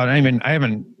too. I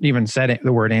haven't even said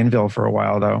the word Anvil for a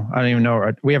while though. I don't even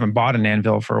know. We haven't bought an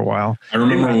Anvil for a while. I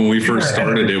remember when we first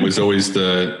started, it was always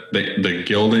the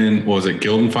Gildan. Was it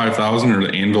Gildan 5000 or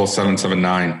the Anvil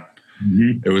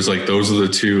 779? It was like those are the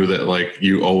two that like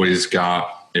you always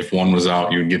got. If one was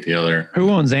out, you would get the other. Who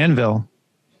owns Anvil?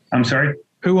 I'm sorry?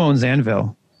 Who owns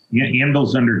Anvil? Yeah,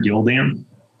 Anvil's under Gildan.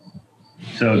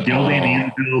 So Gildan,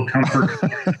 Anvil, Comfort,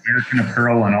 American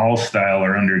Apparel, and All Style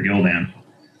are under Gildan.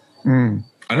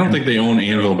 I don't think they owned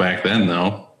Anvil back then,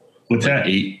 though. What's like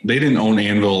that? They didn't own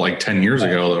Anvil like 10 years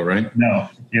ago, though, right? No,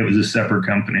 it was a separate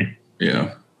company.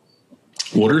 Yeah.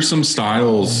 What are some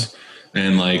styles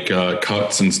and like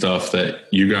cuts and stuff that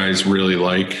you guys really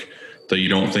like that you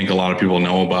don't think a lot of people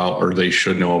know about or they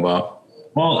should know about?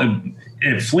 Well,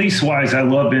 fleece wise, I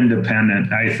love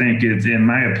Independent. I think it's, in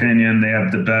my opinion, they have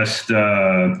the best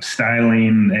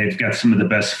styling. They've got some of the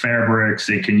best fabrics.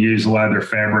 They can use a lot of their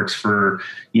fabrics for,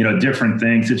 different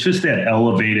things. It's just that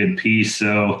elevated piece.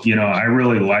 So, I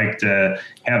really like to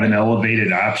have an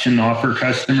elevated option to offer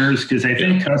customers, because I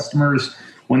think customers,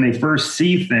 when they first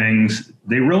see things,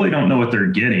 they really don't know what they're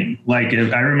getting. Like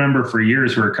I remember for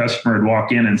years where a customer would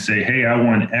walk in and say, hey, I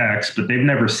want X, but they've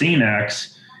never seen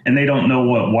X. And they don't know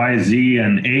what Y, Z,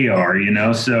 and A are,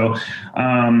 So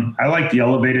I like the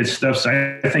elevated stuff.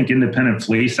 So I think Independent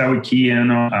Fleece, I would key in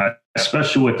on,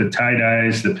 especially with the tie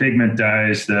dyes, the pigment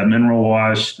dyes, the mineral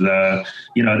wash, they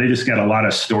just got a lot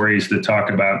of stories to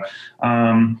talk about.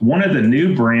 One of the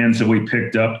new brands that we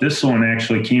picked up, this one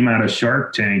actually came out of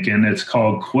Shark Tank, and it's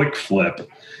called Quick Flip.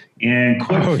 And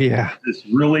Quick Flip is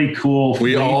really cool.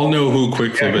 We all know who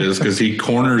Quick Flip is because he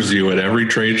corners you at every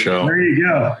trade show. There you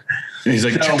go. And he's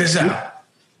like, check this out.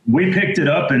 We picked it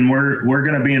up, and we're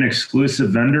going to be an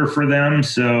exclusive vendor for them.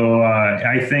 So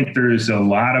I think there's a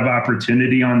lot of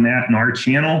opportunity on that in our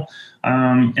channel.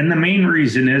 And the main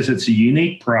reason is it's a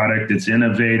unique product, it's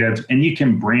innovative, and you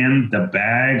can brand the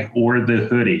bag or the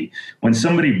hoodie. When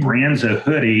somebody brands a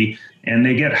hoodie and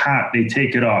they get hot, they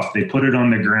take it off, they put it on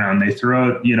the ground, they throw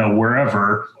it,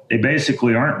 wherever. They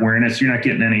basically aren't wearing it, so you're not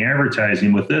getting any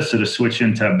advertising. With this, it'll switch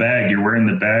into a bag. You're wearing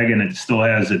the bag, and it still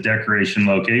has a decoration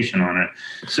location on it.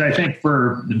 So I think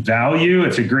for value,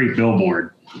 it's a great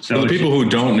billboard. So the people who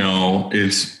don't know,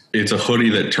 it's a hoodie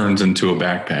that turns into a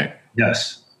backpack.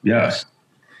 Yes.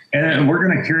 And then we're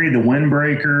going to carry the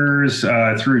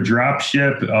windbreakers through drop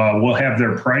ship. We'll have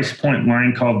their price point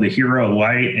line called the Hero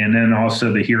Light, and then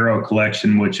also the Hero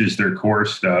Collection, which is their core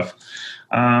stuff.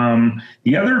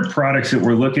 The other products that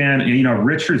we're looking at,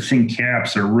 Richardson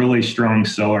caps are really strong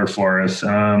seller for us.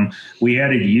 We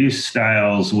added youth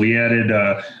styles. We added,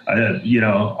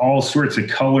 all sorts of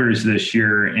colors this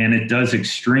year, and it does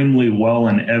extremely well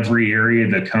in every area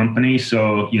of the company.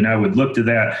 So, I would look to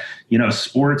that,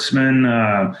 Sportsman,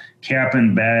 cap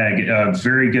and bag, a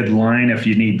very good line if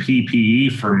you need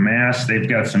PPE for masks. They've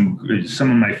got some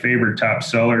of my favorite top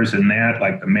sellers in that,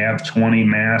 like the MAV 20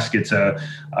 mask. It's a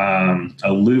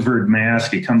louvered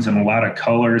mask. It comes in a lot of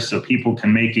colors, so people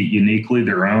can make it uniquely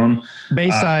their own.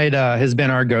 Bayside has been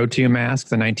our go-to mask,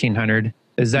 the 1900.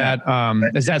 Is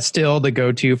that still the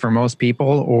go-to for most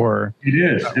people, or it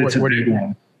is? It's a big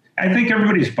one. I think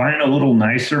everybody's buying a little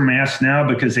nicer mask now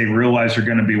because they realize they're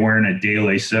going to be wearing it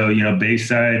daily. So,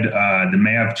 Bayside, the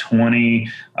MAV 20,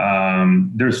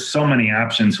 there's so many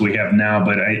options we have now,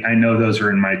 but I know those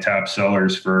are in my top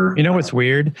sellers for. What's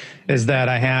weird is that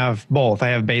I have both. I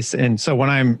have base, and so when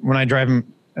I'm driving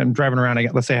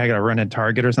around, let's say I got to run at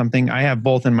Target or something, I have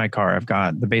both in my car. I've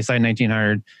got the Bayside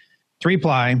 1900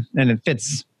 3-ply, and it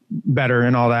fits better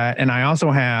and all that. And I also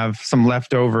have some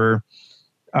leftover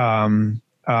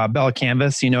Bella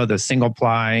Canvas, the single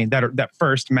ply, that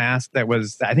first mask that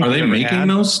was, I think. Are they making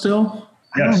those still?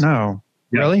 I don't know.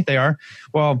 Yeah. Really? They are?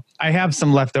 Well, I have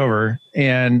some left over,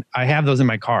 and I have those in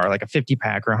my car, like a 50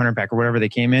 pack or 100 pack or whatever they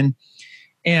came in.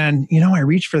 And, I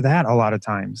reach for that a lot of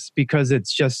times because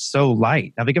it's just so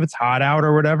light. Now, like if it's hot out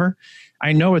or whatever,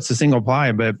 I know it's a single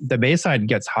ply, but the Bayside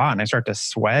gets hot and I start to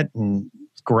sweat and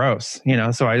gross,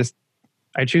 so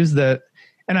I choose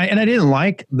and I didn't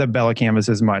like the Bella canvas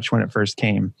as much when it first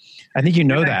came. I think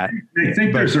that. I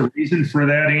think there's a reason for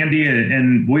that, Andy,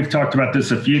 and we've talked about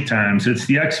this a few times. It's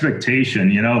the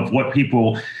expectation, of what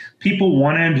people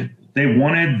wanted. They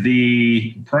wanted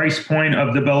the price point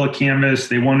of the Bella canvas.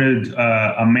 They wanted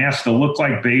a mask to look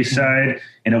like Bayside,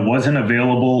 and it wasn't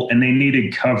available, and they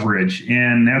needed coverage.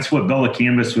 And that's what Bella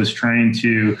Canvas was trying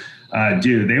to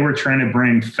do. They were trying to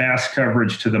bring fast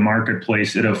coverage to the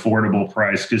marketplace at an affordable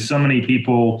price because so many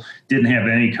people didn't have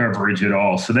any coverage at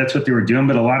all. So that's what they were doing.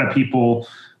 But a lot of people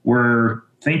were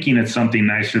thinking it's something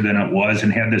nicer than it was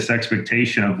and had this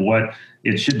expectation of what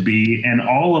it should be. And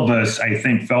all of us, I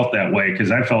think, felt that way because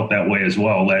I felt that way as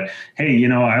well, that, hey,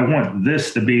 I want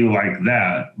this to be like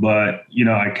that, but,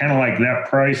 I kind of like that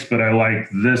price, but I like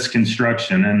this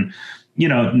construction. And,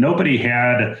 nobody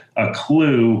had a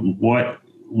clue what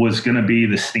was going to be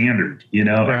the standard. Right.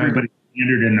 Everybody's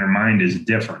standard in their mind is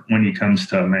different when it comes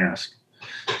to a mask.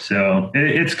 So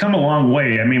it's come a long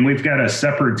way. I mean, we've got a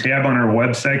separate tab on our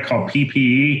website called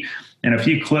PPE. And if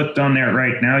you clicked on that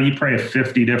right now, you probably have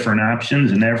 50 different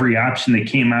options. And every option that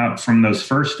came out from those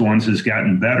first ones has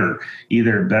gotten better,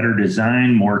 either better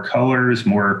design, more colors,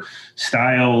 more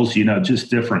styles, just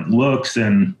different looks.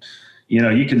 And,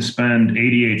 you can spend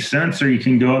 88 cents or you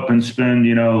can go up and spend,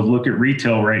 look at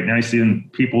retail right now. I see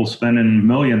people spending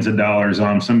millions of dollars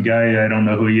on some guy. I don't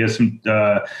know who he is. Some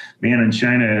man in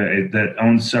China that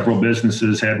owns several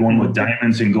businesses had one with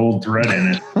diamonds and gold thread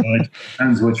in it. So it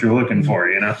depends what you're looking for,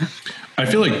 I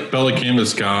feel like Bella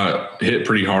Canvas got hit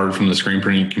pretty hard from the screen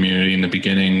printing community in the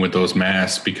beginning with those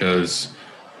masks because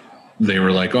they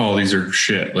were like, oh, these are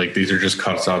shit. Like, these are just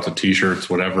cuts out to T-shirts,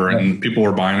 whatever. And people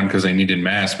were buying them because they needed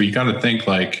masks. But you got to think,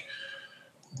 like,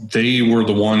 they were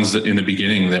the ones that in the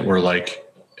beginning that were like,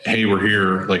 hey, we're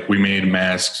here. Like, we made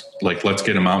masks. Like, let's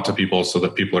get them out to people so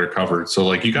that people are covered. So,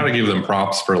 like, you got to give them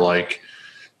props for, like,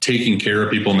 taking care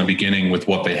of people in the beginning with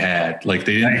what they had. Like,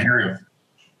 they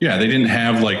didn't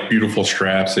have, like, beautiful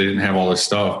straps. They didn't have all this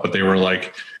stuff. But they were,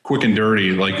 like, quick and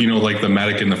dirty, like, like the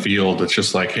medic in the field. It's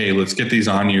just like, hey, let's get these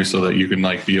on you so that you can,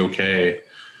 like, be okay.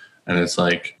 And it's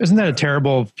like, isn't that a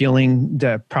terrible feeling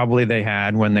that probably they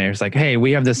had when they're like, hey,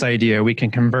 we have this idea, we can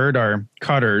convert our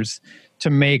cutters to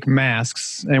make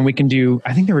masks, and we can do,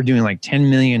 I think they were doing like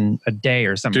 10 million a day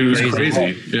or something. Dude, it was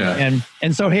crazy. Yeah.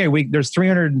 And so, hey, there's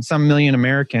 300 and some million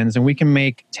Americans, and we can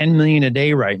make 10 million a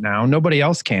day right now. Nobody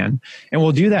else can. And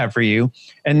we'll do that for you.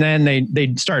 And then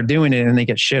they start doing it and they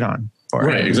get shit on.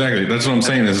 Right, exactly. That's what I'm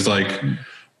saying. Is like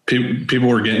people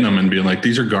were getting them and being like,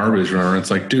 these are garbage. Or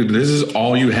it's like, dude, this is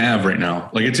all you have right now.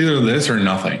 Like, it's either this or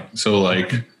nothing. So,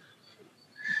 like,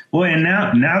 well, and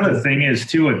now the thing is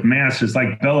too with masks is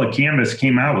like Bella Canvas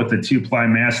came out with the 2-ply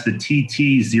mask, the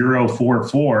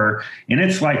TT044, and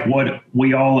it's like what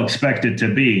we all expect it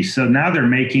to be. So now they're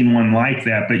making one like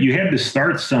that, but you had to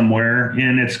start somewhere,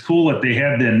 and it's cool that they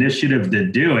had the initiative to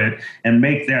do it and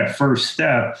make that first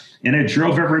step, and it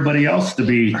drove everybody else to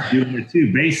be doing it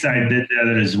too. Bayside did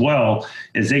that as well,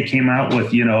 as they came out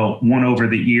with, one over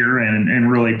the ear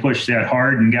and really pushed that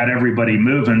hard and got everybody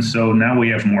moving. So now we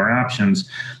have more options.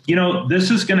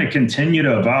 This is going to continue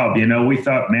to evolve. We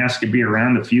thought masks could be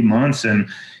around a few months, and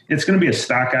it's going to be a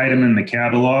stock item in the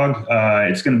catalog.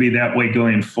 It's going to be that way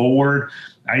going forward.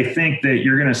 I think that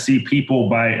you're going to see people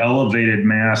buy elevated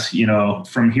masks,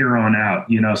 from here on out,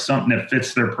 something that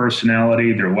fits their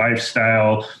personality, their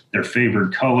lifestyle, their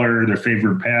favorite color, their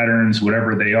favorite patterns,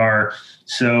 whatever they are.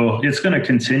 So it's going to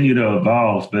continue to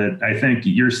evolve. But I think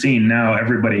you're seeing now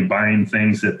everybody buying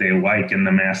things that they like in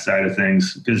the mask side of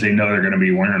things because they know they're going to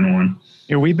be wearing one.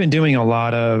 We've been doing a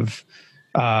lot of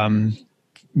B2B,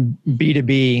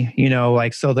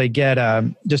 like, so they get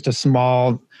just a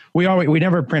small, we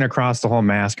never print across the whole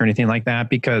mask or anything like that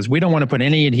because we don't want to put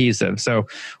any adhesive. So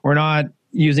we're not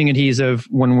using adhesive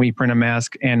when we print a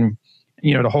mask and,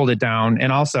 to hold it down.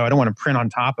 And also I don't want to print on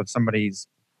top of somebody's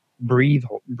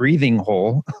breathing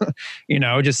hole.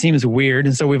 It just seems weird.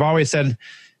 And so we've always said,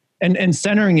 and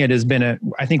centering it has been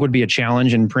I think would be a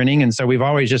challenge in printing. And so we've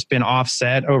always just been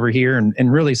offset over here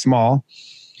and really small.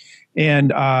 And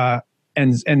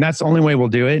that's the only way we'll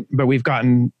do it. But we've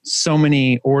gotten so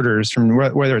many orders from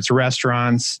whether it's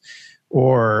restaurants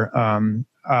or, and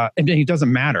it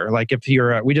doesn't matter. Like if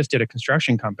we just did a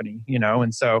construction company,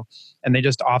 and they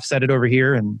just offset it over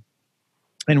here. And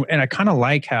I kind of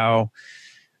like how,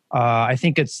 I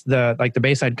think it's the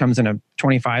Bayside comes in a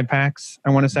 25 packs, I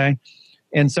want to say.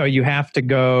 And so you have to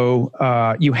go,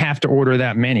 you have to order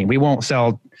that many. We won't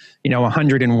sell,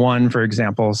 101, for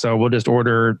example. So we'll just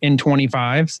order in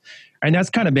 25s. And that's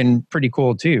kind of been pretty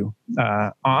cool too.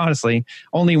 Honestly,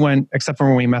 except for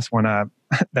when we mess one up,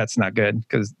 that's not good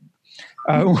because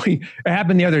it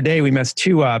happened the other day. We messed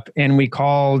 2 up and we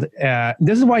called.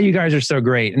 This is why you guys are so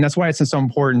great. And that's why it's so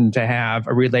important to have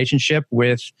a relationship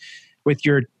with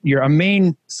your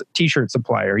main t-shirt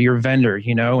supplier, your vendor,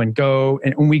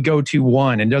 and when we go to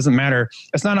one, it doesn't matter.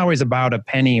 It's not always about a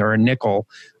penny or a nickel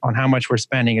on how much we're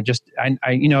spending. It just,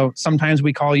 sometimes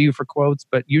we call you for quotes,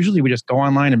 but usually we just go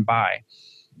online and buy.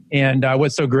 And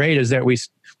what's so great is that we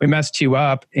messed 2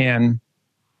 up and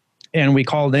we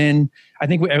called in. I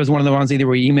think it was one of the ones either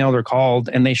we emailed or called,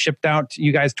 and they shipped out.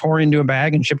 You guys tore into a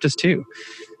bag and shipped us 2.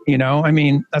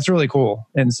 That's really cool.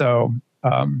 And so,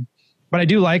 but I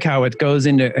do like how it goes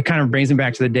into, it kind of brings me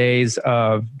back to the days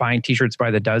of buying t-shirts by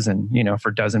the dozen,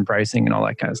 for dozen pricing and all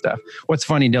that kind of stuff. What's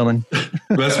funny, Dylan?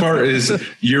 The best part is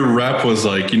your rep was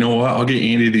like, you know what, I'll get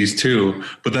Andy these 2.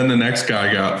 But then the next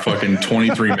guy got fucking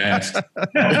 23 masks.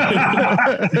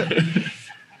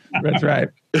 That's right.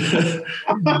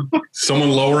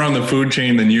 Someone lower on the food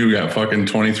chain than you got fucking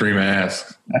 23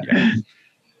 masks. Yeah.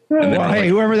 Well, hey,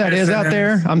 whoever that is out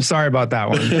there, I'm sorry about that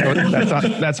one.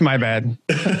 That's my bad.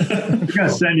 We're gonna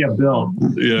send you a bill.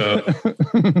 Yeah.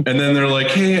 And then they're like,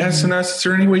 "Hey, SNS, is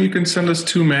there any way you can send us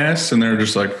 2 masks?" And they're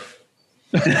just like,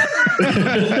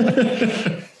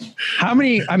 "How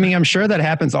many?" I'm sure that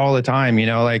happens all the time.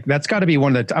 That's got to be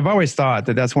one of the. I've always thought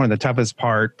that's one of the toughest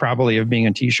part, probably, of being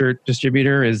a t-shirt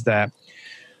distributor is that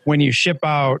when you ship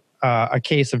out a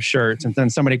case of shirts and then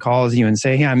somebody calls you and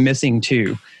say, "Hey, I'm missing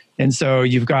 2." And so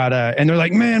you've got and they're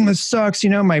like, "Man, this sucks.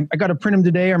 I got to print them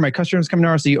today, or my customer's coming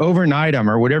tomorrow." So you overnight them,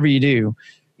 or whatever you do,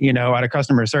 out of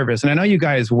customer service. And I know you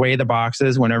guys weigh the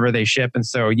boxes whenever they ship, and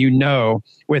so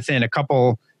within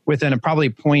probably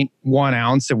 0.1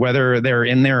 ounce of whether they're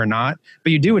in there or not.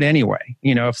 But you do it anyway,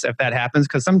 if that happens,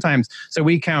 because sometimes. So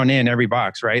we count in every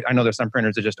box, right? I know there's some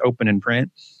printers that just open and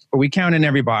print, but we count in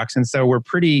every box, and so we're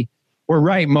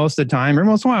right most of the time. Every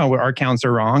once in a while, our counts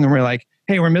are wrong, and we're like,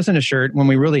 "Hey, we're missing a shirt," when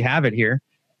we really have it here.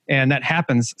 And that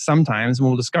happens sometimes, and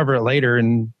we'll discover it later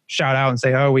and shout out and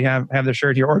say, "Oh, we have the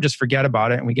shirt here," or just forget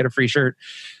about it and we get a free shirt.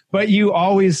 But you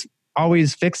always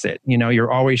fix it.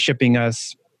 You're always shipping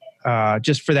us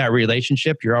just for that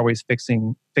relationship. You're always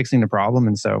fixing the problem.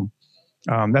 And so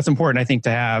that's important, I think,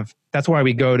 to have. That's why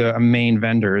we go to a main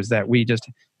vendor, is that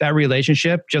that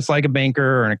relationship, just like a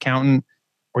banker or an accountant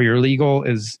or your legal,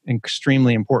 is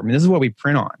extremely important. This is what we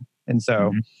print on. And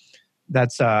so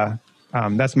that's my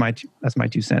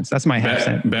 2 cents. That's my half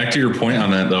cent. Back to your point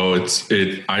on that, though,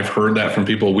 I've heard that from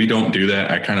people. We don't do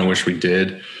that. I kind of wish we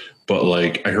did, but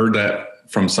like I heard that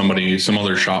from some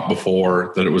other shop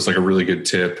before, that it was like a really good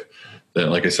tip that,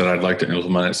 like I said, I'd like to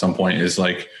implement at some point, is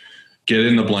like get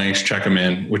in the blanks, check them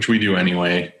in, which we do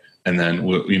anyway. And then,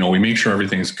 we make sure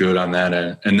everything's good on that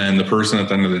end. And then the person at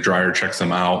the end of the dryer checks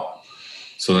them out.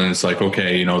 So then it's like,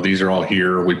 okay, these are all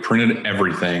here. We printed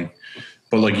everything.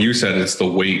 But like you said, it's the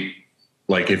weight.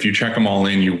 Like if you check them all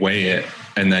in, you weigh it,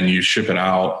 and then you ship it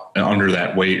out under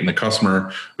that weight. And the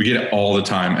customer, we get it all the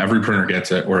time. Every printer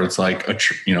gets it, where it's like a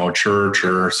church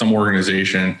or some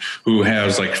organization who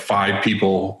has like 5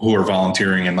 people who are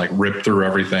volunteering and like rip through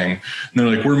everything. And they're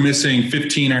like, "We're missing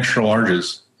 15 extra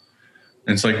larges."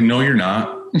 And it's like, no, you're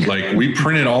not. Like we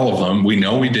printed all of them. We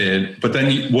know we did. But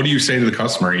then what do you say to the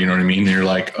customer? You know what I mean? You're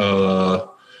like,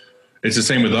 it's the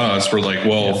same with us. We're like,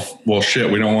 well,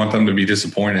 shit, we don't want them to be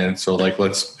disappointed. So like,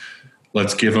 let's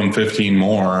give them 15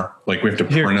 more. Like we have to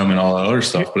print them and all that other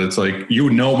stuff. But it's like,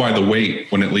 by the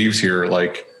weight when it leaves here,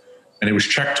 like, and it was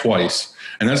checked twice.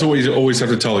 And that's what we always have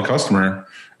to tell the customer,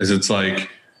 is it's like,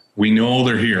 we know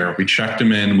they're here. We checked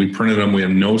them in, we printed them. We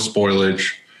have no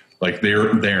spoilage. Like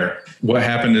they're there. What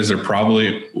happened is they're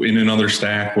probably in another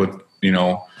stack with,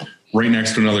 right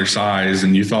next to another size,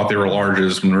 and you thought they were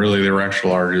larges when really they were extra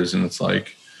larges. And it's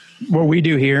like, what we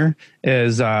do here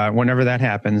is whenever that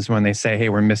happens, when they say, "Hey,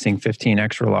 we're missing 15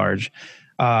 extra large,"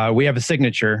 we have a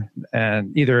signature,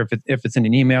 and either if it's in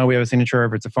an email, we have a signature.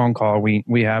 If it's a phone call,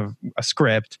 we have a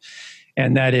script,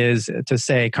 and that is to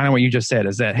say kind of what you just said,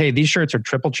 is that, hey, these shirts are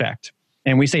triple checked.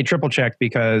 And we say triple checked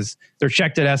because they're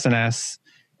checked at SNS.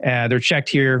 They're checked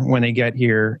here when they get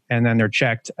here, and then they're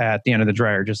checked at the end of the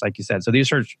dryer, just like you said. So these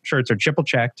shirts are triple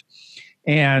checked,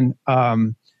 and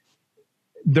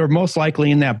they're most likely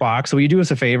in that box. So will you do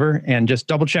us a favor and just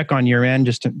double check on your end,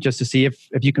 just to see if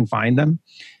you can find them,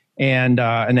 and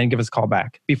then give us a call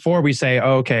back before we say,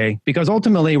 "Oh, okay," because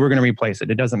ultimately we're going to replace it.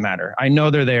 It doesn't matter. I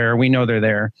know they're there. We know they're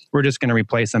there. We're just going to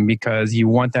replace them because you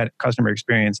want that customer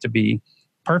experience to be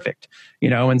perfect,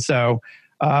 And so,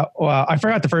 well, I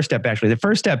forgot the first step. Actually, the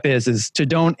first step is to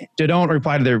don't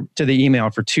reply to the email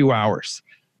for 2 hours.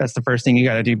 That's the first thing you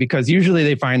got to do, because usually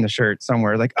they find the shirt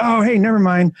somewhere. Like, oh, hey, never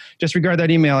mind. Disregard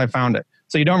that email. I found it.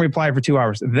 So you don't reply for 2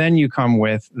 hours. Then you come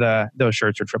with those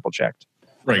shirts are triple checked.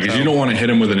 Right, because you don't want to hit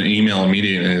them with an email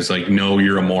immediately. And it's like, no,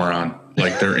 you're a moron.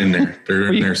 Like they're in there.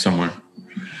 They're in there somewhere.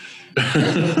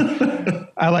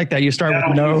 I like that. You start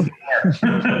with no.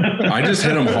 I just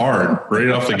hit them hard right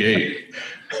off the gate.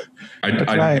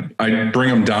 I bring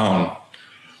them down.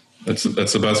 That's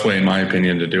the best way, in my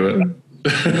opinion, to do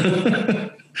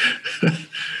it.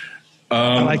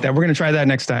 I like that. We're going to try that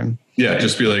next time. Yeah,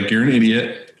 just be like, you're an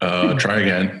idiot. Try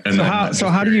again. And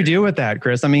how do you deal with that,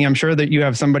 Chris? I mean, I'm sure that you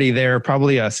have somebody there,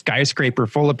 probably a skyscraper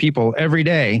full of people every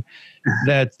day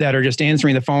that are just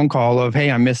answering the phone call of, hey,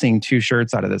 I'm missing 2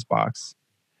 shirts out of this box.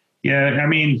 Yeah, I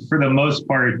mean, for the most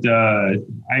part,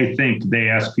 I think they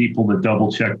ask people to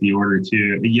double check the order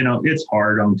too. It's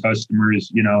hard on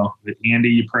customers. Andy,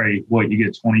 you probably, you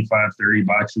get 25, 30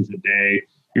 boxes a day.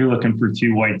 You're looking for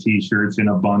 2 white T-shirts in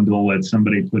a bundle that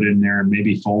somebody put in there and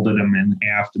maybe folded them in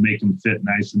half to make them fit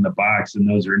nice in the box, and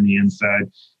those are in the inside.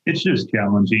 It's just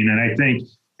challenging. And I think,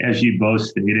 as you both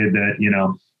stated,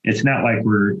 that, it's not like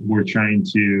we're trying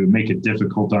to make it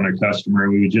difficult on a customer.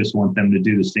 We just want them to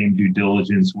do the same due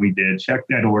diligence we did. Check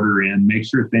that order in, make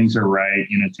sure things are right,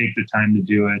 take the time to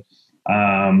do it.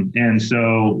 And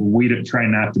so we try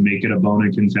not to make it a bone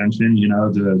of contention,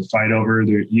 to fight over.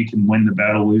 You can win the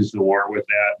battle, lose the war with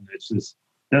that. And it just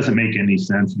doesn't make any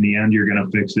sense. In the end, you're going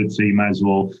to fix it. So you might as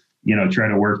well, try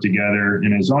to work together.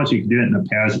 And as long as you can do it in a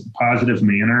positive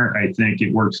manner, I think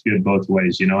it works good both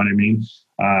ways. You know what I mean?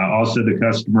 Also, the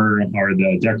customer or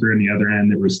the decker on the other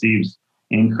end that receives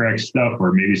incorrect stuff,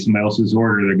 or maybe somebody else's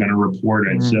order, they're going to report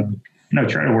it. So,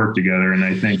 try to work together. And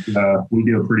I think we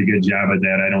do a pretty good job at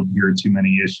that. I don't hear too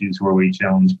many issues where we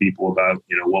challenge people about,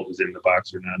 what was in the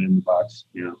box or not in the box,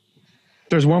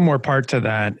 There's one more part to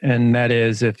that. And that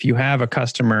is, if you have a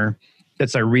customer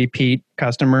that's a repeat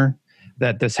customer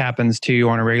that this happens to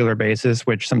on a regular basis,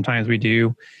 which sometimes we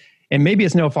do, and maybe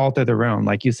it's no fault of their own.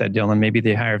 Like you said, Dylan, maybe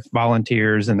they hire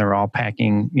volunteers and they're all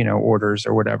packing, orders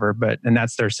or whatever, and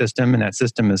that's their system, and that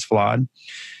system is flawed.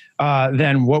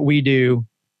 Then what we do,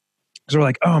 because we're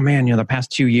like, oh man, the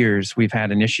past 2 years we've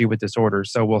had an issue with this order.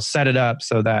 So we'll set it up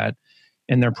so that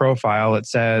in their profile it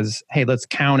says, hey, let's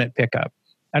count at pickup.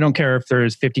 I don't care if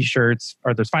there's 50 shirts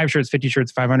or there's 5 shirts, 50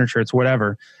 shirts, 500 shirts,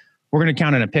 whatever. We're going to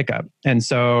count it at pickup. And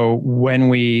so when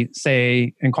we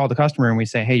say and call the customer and we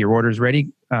say, hey, your order's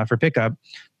ready for pickup,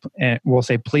 and we'll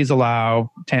say, please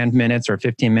allow 10 minutes or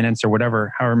 15 minutes or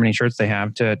whatever, however many shirts they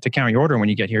have to count your order when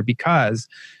you get here,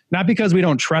 not because we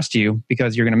don't trust you,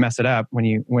 because you're going to mess it up when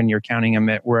you're counting them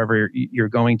at wherever you're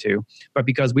going to, but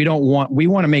because we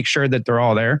want to make sure that they're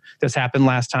all there. This happened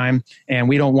last time, and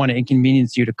we don't want to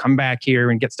inconvenience you to come back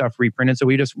here and get stuff reprinted. So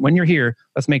when you're here,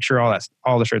 let's make sure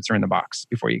all the shirts are in the box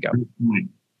before you go.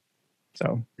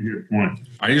 So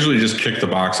I usually just kick the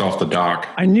box off the dock.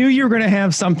 I knew you were going to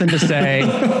have something to say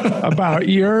about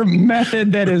your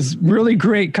method that is really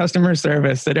great customer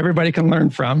service that everybody can learn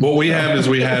from. What we have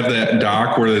that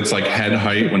dock where it's like head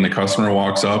height when the customer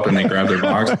walks up and they grab their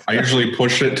box. I usually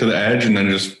push it to the edge and then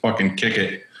just fucking kick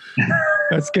it.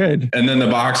 That's good. And then the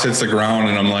box hits the ground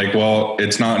and I'm like, well,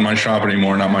 it's not in my shop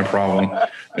anymore, not my problem.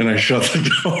 And I shut the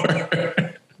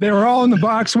door. They were all in the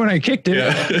box when I kicked it.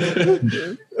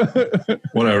 Yeah.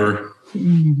 Whatever.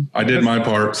 I did my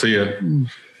part. See ya.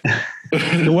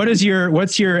 So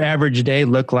what's your average day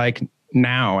look like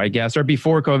now, I guess, or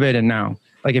before COVID and now?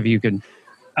 Like if you could.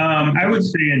 I would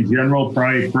say in general,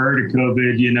 probably prior to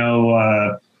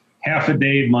COVID, half a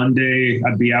day Monday,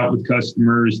 I'd be out with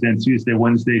customers, then Tuesday,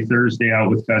 Wednesday, Thursday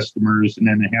out with customers, and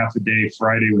then a half a day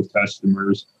Friday with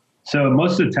customers. So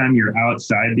most of the time you're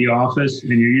outside the office and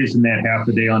you're using that half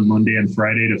a day on Monday and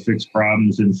Friday to fix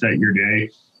problems and set your day.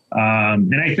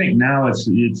 And I think now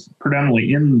it's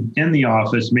predominantly in the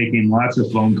office, making lots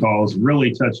of phone calls,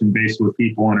 really touching base with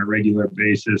people on a regular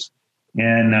basis,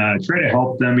 and try to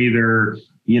help them either,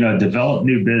 develop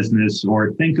new business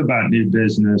or think about new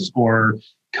business or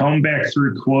come back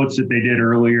through quotes that they did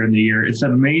earlier in the year. It's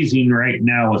amazing right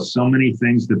now with so many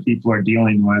things that people are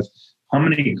dealing with, how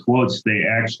many quotes they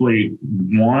actually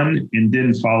won and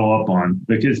didn't follow up on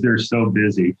because they're so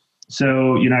busy.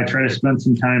 So, I try to spend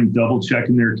some time double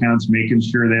checking their accounts, making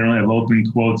sure they don't have open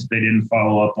quotes they didn't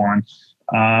follow up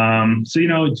on.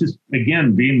 So, just,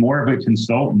 again, being more of a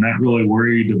consultant, not really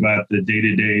worried about the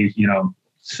day-to-day,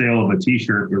 sale of a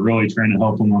T-shirt, but really trying to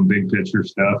help them on big picture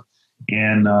stuff.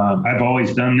 And I've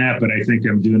always done that, but I think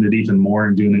I'm doing it even more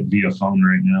and doing it via phone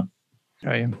right now.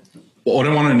 Oh, yeah. What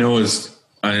I want to know is,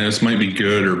 this might be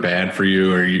good or bad for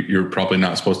you, or you're probably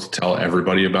not supposed to tell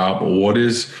everybody about, but what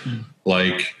is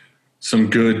like some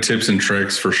good tips and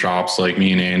tricks for shops like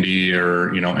me and Andy,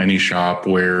 or, you know, any shop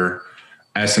where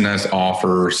SNS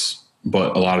offers,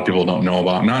 but a lot of people don't know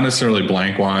about, not necessarily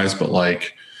blank wise, but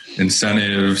like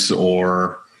incentives,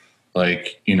 or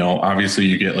like, you know, obviously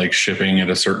you get like shipping at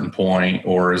a certain point,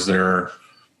 or is there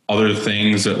other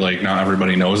things that like not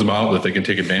everybody knows about that they can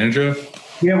take advantage of?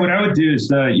 Yeah, what I would do is,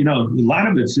 you know, a lot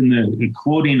of it's in the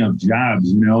quoting of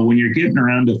jobs. You know, when you're getting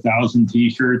around 1,000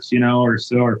 T-shirts, you know, or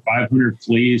so, or 500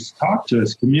 fleas, talk to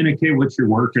us, communicate what you're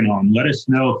working on. Let us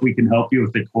know if we can help you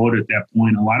with the quote at that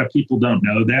point. A lot of people don't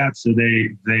know that, so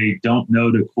they don't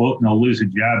know to quote, and they'll lose a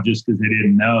job just because they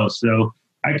didn't know. So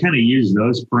I kind of use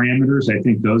those parameters. I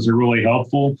think those are really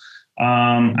helpful.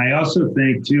 I also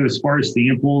think too, as far as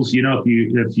samples, you know,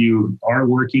 if you are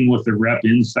working with a rep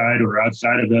inside or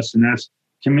outside of SNS,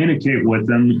 communicate with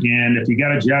them. And if you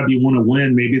got a job you want to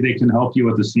win, maybe they can help you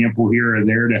with a sample here or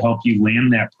there to help you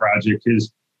land that project.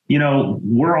 Because, you know,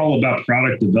 we're all about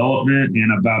product development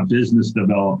and about business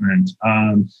development.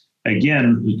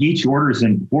 Again, each order is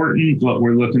important, but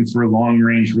we're looking for a long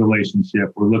range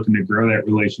relationship. We're looking to grow that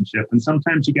relationship. And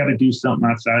sometimes you got to do something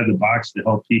outside of the box to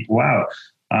help people out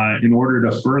in order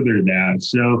to further that.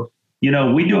 So, you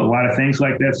know, we do a lot of things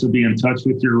like that. So be in touch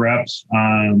with your reps.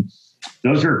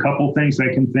 Those are a couple things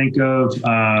I can think of.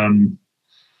 Trying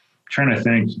to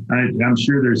think, I'm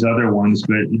sure there's other ones,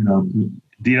 but, you know,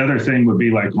 the other thing would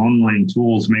be like online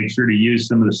tools. Make sure to use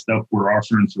some of the stuff we're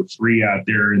offering for free out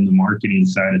there in the marketing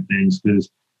side of things,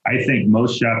 because I think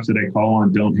most shops that I call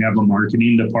on don't have a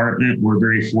marketing department. We're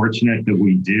very fortunate that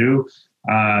we do.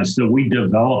 So we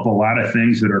develop a lot of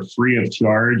things that are free of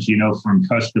charge, you know, from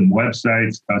custom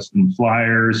websites, custom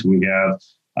flyers. We have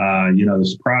you know,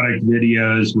 there's product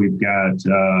videos, we've got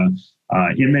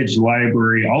image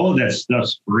library, all of that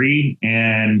stuff's free,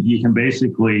 and you can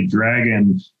basically drag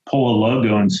and pull a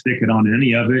logo and stick it on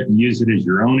any of it and use it as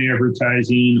your own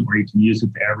advertising, or you can use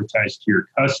it to advertise to your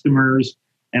customers.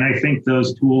 And I think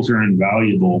those tools are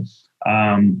invaluable.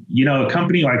 You know, a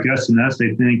company like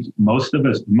SNS, I think most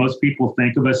people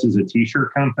think of us as a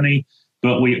t-shirt company,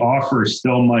 but we offer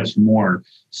so much more.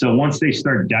 So once they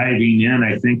start diving in,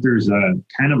 I think there's a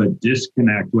kind of a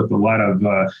disconnect with a lot of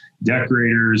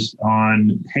decorators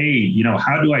on, hey, you know,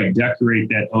 how do I decorate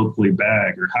that Oakley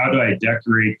bag? Or how do I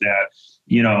decorate that,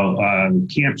 you know,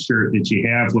 camp shirt that you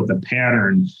have with a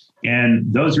pattern?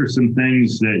 And those are some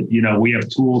things that, you know, we have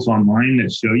tools online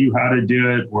that show you how to do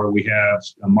it, or we have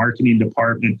a marketing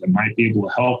department that might be able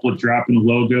to help with dropping a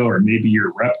logo, or maybe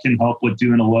your rep can help with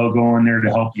doing a logo on there to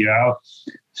help you out.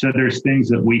 So there's things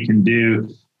that we can do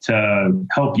to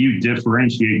help you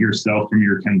differentiate yourself from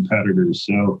your competitors.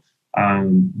 So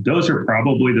those are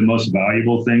probably the most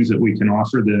valuable things that we can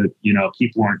offer that, you know,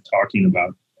 people aren't talking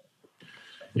about.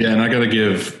 Yeah, and I got to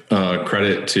give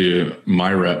credit to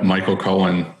my rep, Michael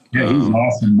Cohen. Yeah, he's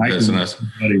awesome.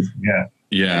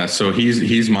 Yeah. So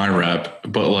he's my rep,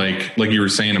 but like you were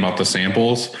saying about the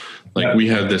samples, like we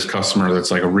had this customer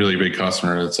that's like a really big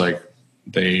customer. That's like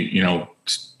they, you know,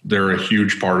 they're a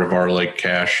huge part of our like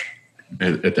cash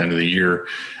at the end of the year.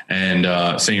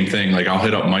 And same thing, like I'll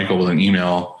hit up Michael with an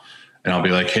email and I'll be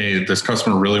like, hey, this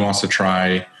customer really wants to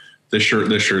try this shirt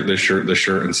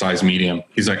in size medium.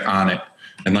 He's like on it.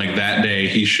 And like that day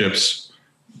he ships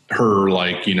her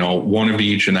like, you know, one of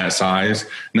each in that size.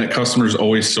 And that customer's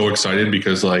always so excited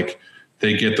because like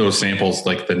they get those samples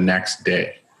like the next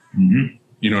day. Mm-hmm.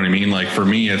 You know what I mean? Like for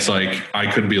me, it's like, I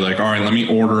could be like, all right, let me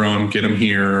order them, get them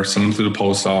here, send them through the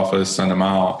post office, send them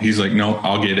out. He's like, no,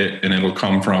 I'll get it. And it'll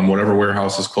come from whatever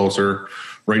warehouse is closer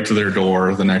right to their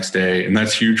door the next day. And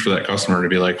that's huge for that customer to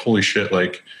be like, holy shit,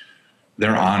 like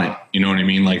they're on it. You know what I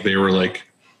mean? Like they were like,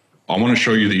 I want to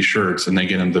show you these shirts, and they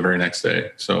get them the very next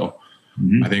day. So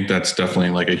I think that's definitely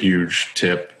like a huge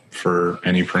tip for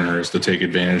any printers to take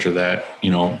advantage of that.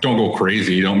 You know, don't go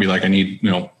crazy. Don't be like, I need,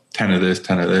 you know, 10 of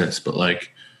this, but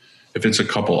like if it's a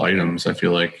couple items, I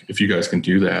feel like if you guys can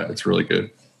do that, it's really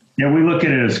good. Yeah, we look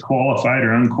at it as qualified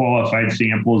or unqualified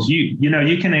samples. You know,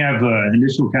 you can have an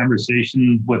initial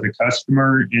conversation with a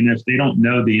customer, and if they don't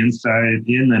know the inside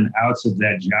in and outs of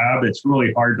that job, it's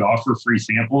really hard to offer free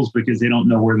samples because they don't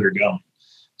know where they're going.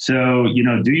 So, you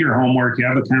know, do your homework,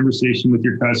 have a conversation with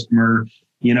your customer.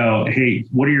 You know, hey,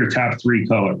 what are your top 3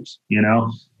 colors? You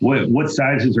know, what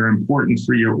sizes are important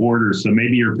for your order? So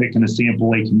maybe you're picking a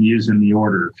sample they can use in the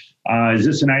order. Is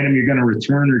this an item you're going to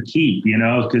return or keep? You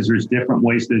know, because there's different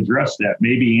ways to address that.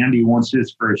 Maybe Andy wants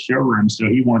this for a showroom, so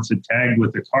he wants it tagged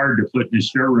with a card to put in his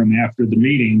showroom after the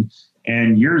meeting.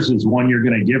 And yours is one you're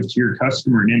going to give to your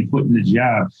customer and then put in the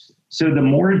job. So the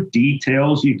more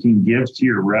details you can give to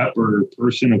your rep or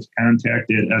person of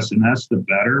contact at SNS, the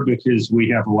better, because we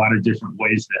have a lot of different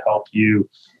ways to help you,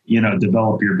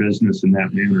 develop your business in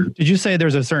that manner. Did you say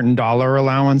there's a certain dollar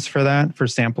allowance for that, for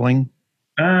sampling?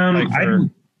 We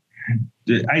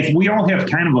all have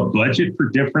kind of a budget for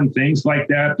different things like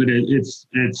that, but it's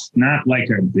not like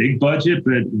a big budget,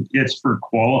 but it's for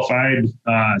qualified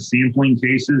sampling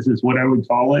cases is what I would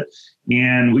call it.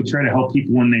 And we try to help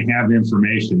people when they have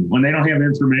information. When they don't have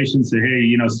information, say,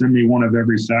 hey, send me one of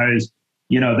every size,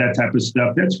 that type of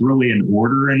stuff. That's really an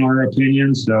order in our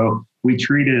opinion. So we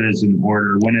treat it as an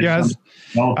order. When it's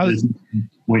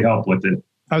we help with it.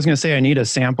 I was going to say I need a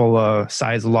sample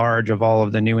size large of all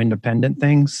of the new independent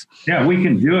things. Yeah, we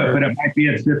can do it, but it might be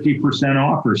at 50%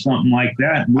 off or something like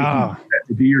that. And we can do that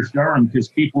to be your showroom because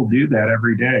people do that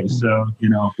every day. So,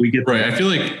 we get right. I feel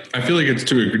like it's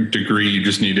to a degree, you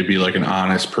just need to be like an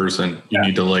honest person. You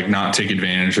need to like not take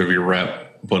advantage of your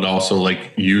rep, but also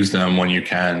like use them when you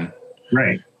can.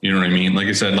 Right. You know what I mean? Like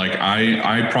I said, like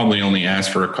I probably only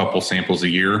ask for a couple samples a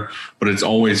year, but it's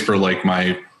always for like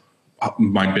my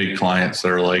big clients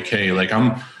that are like, hey, like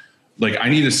I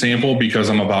need a sample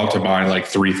because I'm about to buy like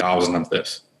 3,000 of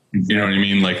this. You know what I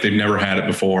mean? Like they've never had it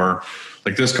before.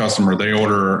 Like this customer, they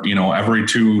order, every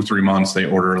 2-3 months, they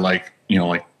order like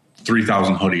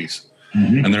 3,000 hoodies.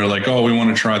 Mm-hmm. And they're like, oh, we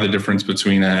want to try the difference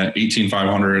between a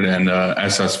 18500 and a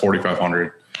SS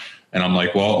 4500. And I'm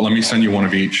like, well, let me send you one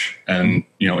of each. And,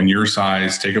 in your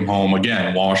size, take them home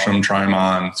again, wash them, try them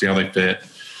on, see how they fit.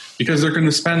 Because they're going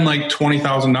to spend like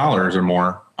 $20,000 or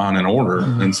more on an order.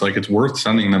 Mm-hmm. And it's like, it's worth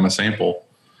sending them a sample.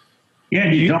 Yeah.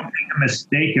 And you don't make a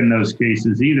mistake in those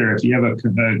cases either. If you have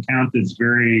an account that's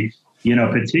very,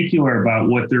 particular about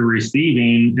what they're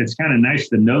receiving, it's kind of nice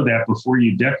to know that before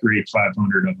you decorate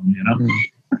 500 of them,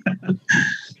 Mm-hmm.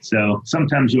 So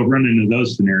sometimes you'll run into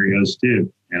those scenarios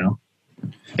too,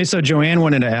 Hey, so Joanne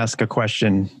wanted to ask a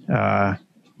question.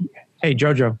 Hey,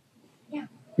 Jojo.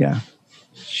 Yeah.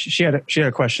 She had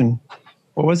a question.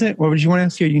 What was it? What would you want to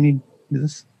ask? You need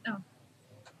this? Oh.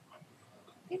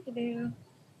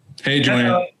 Hey,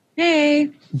 Joanne.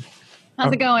 Hey.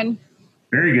 How's it going?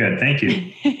 Very good. Thank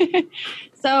you.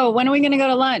 So when are we going to go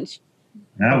to lunch?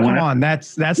 Come on.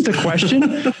 That's the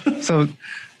question. So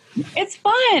it's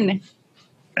fun.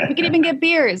 We can even get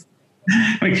beers.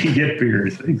 We can get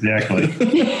beers. Exactly.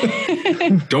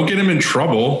 Don't get him in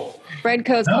trouble.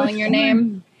 Fredco's calling your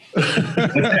name.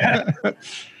 I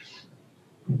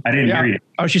didn't hear you.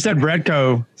 Oh, she said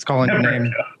Redco is calling your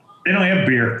name. They don't have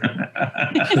beer.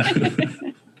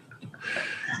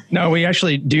 No, we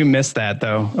actually do miss that,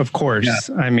 though. Of course.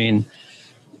 Yeah. I mean,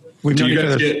 we've known each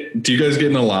other. Do you guys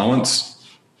get an allowance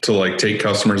to like take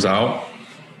customers out?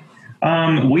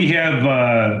 We have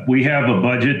a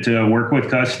budget to work with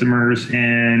customers,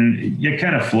 and it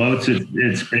kind of floats.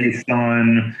 It's based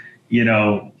on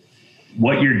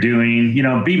what you're doing.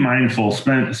 Be mindful.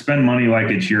 Spend money like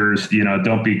it's yours.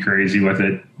 Don't be crazy with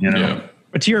it. Yeah.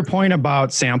 But to your point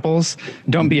about samples,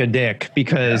 don't be a dick,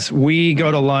 because we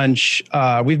go to lunch.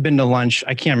 We've been to lunch.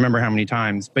 I can't remember how many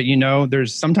times, but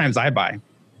there's sometimes I buy.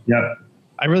 Yep.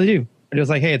 I really do. I just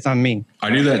like, hey, it's on me. I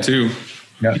do that too.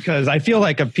 Yep. Because I feel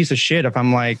like a piece of shit if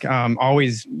I'm like,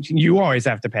 you always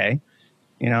have to pay.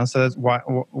 So that's why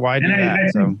do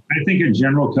that? I think in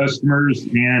general, customers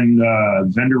and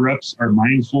vendor reps are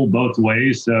mindful both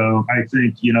ways. So I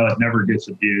think, it never gets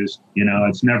abused.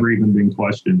 It's never even been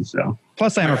questioned. So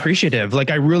plus I'm appreciative.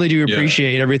 Like I really do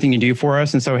appreciate everything you do for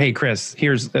us. And so, hey, Chris,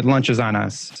 here's lunch is on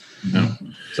us. Yeah.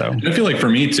 So and I feel like for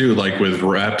me too, like with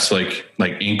reps, like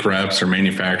ink reps or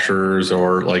manufacturers,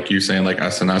 or like you saying like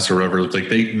SNS or whatever, like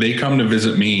they come to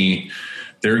visit me.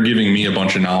 They're giving me a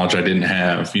bunch of knowledge I didn't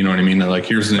have. You know what I mean? They're like,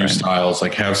 here's the new styles,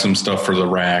 like have some stuff for the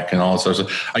rack and all that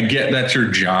stuff. I get that's your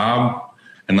job,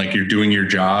 and like you're doing your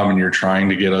job and you're trying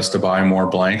to get us to buy more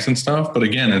blanks and stuff. But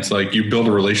again, it's like you build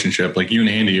a relationship. Like you and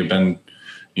Andy have been,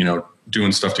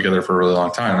 doing stuff together for a really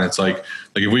long time. And it's like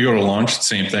if we go to lunch,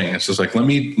 same thing. It's just like, let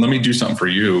me do something for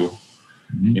you.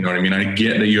 Mm-hmm. You know what I mean? I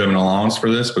get that you have an allowance for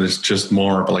this, but it's just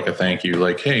more of like a thank you.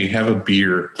 Like, hey, have a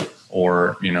beer,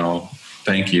 or,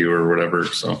 thank you or whatever.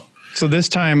 So this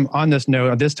time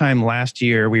last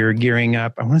year, we were gearing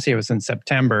up. I want to say it was in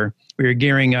September. We were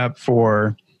gearing up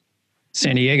for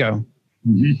San Diego.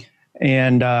 Mm-hmm.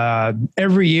 And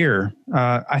every year,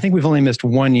 I think we've only missed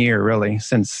 1 year really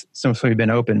since we've been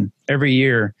open. Every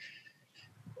year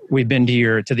we've been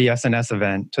to the SNS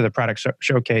event, to the product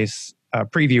showcase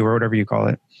preview or whatever you call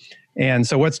it. And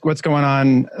so what's going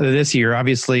on this year?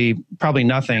 Obviously, probably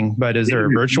nothing, but is there a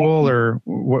virtual or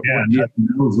what? Yeah,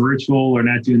 no virtual or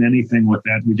not doing anything with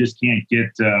that. We just can't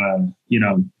get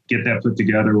that put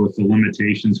together with the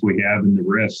limitations we have and the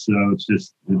risks. So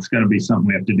it's going to be something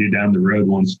we have to do down the road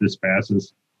once this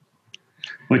passes,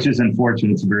 which is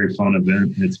unfortunate. It's a very fun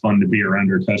event. It's fun to be around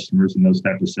our customers in those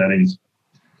type of settings.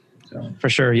 So. For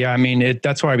sure. Yeah. I mean,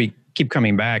 that's why we keep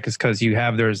coming back, is because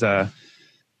there's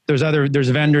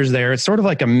vendors there. It's sort of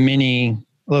like a mini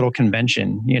little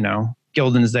convention,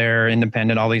 Gildan's there,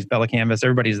 Independent, all these Bella Canvas,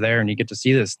 everybody's there, and you get to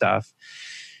see this stuff.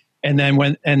 And then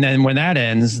when that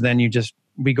ends, then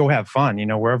we go have fun,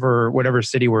 whatever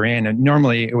city we're in. And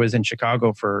normally it was in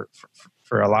Chicago for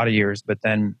a lot of years, but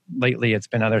then lately it's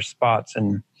been other spots,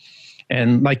 and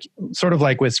like sort of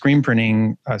like with screen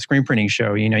printing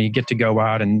show, you get to go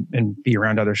out and be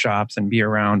around other shops and be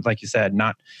around, like you said,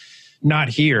 not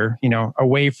here,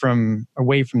 away from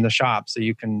the shop, so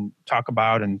you can talk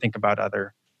about and think about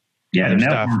other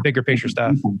stuff, bigger picture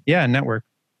stuff. Yeah, network.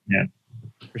 Yeah,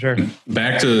 for sure.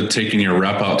 Back to taking your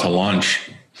rep out to lunch.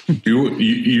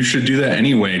 You should do that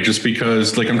anyway, just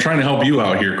because, like, I'm trying to help you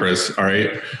out here, Chris. All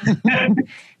right.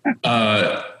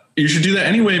 You should do that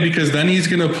anyway, because then he's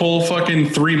going to pull fucking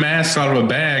 3 masks out of a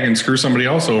bag and screw somebody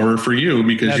else over for you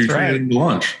because you treated him to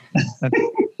lunch.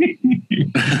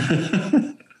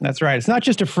 That's right. It's not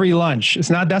just a free lunch.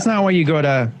 That's not why you go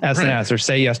to SNS or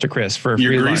say yes to Chris for a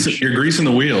free lunch. You're greasing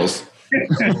the wheels.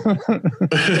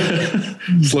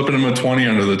 Slipping him a 20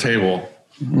 under the table.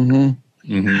 Mm-hmm.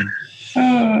 Mm-hmm.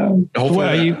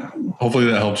 Hopefully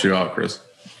that helps you out, Chris.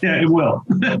 Yeah, it will.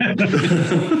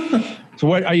 So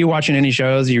what are you watching? Any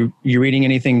shows? You reading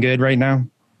anything good right now?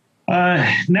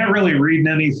 Not really reading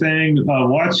anything.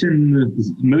 Watching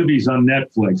movies on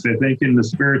Netflix. I think in the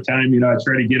spare time, I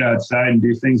try to get outside and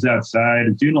do things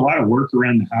outside. Doing a lot of work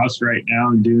around the house right now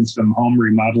and doing some home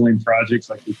remodeling projects.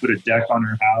 Like we put a deck on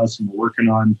our house and we're working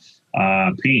on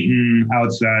painting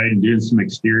outside and doing some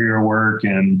exterior work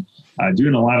and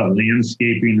doing a lot of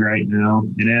landscaping right now.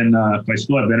 And then if I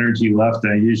still have energy left,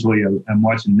 I'm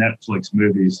watching Netflix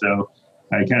movies. So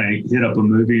I kind of hit up a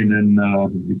movie and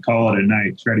then call it a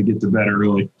night, try to get to bed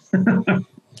early.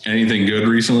 Anything good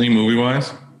recently,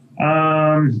 movie-wise?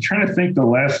 Trying to think the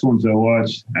last ones I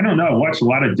watched. I don't know. I watch a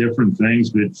lot of different things,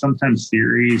 but sometimes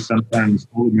series, sometimes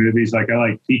old movies. Like I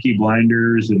like Peaky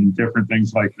Blinders and different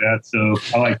things like that. So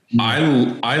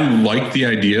I like the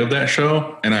idea of that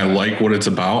show and I like what it's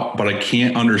about, but I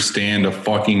can't understand a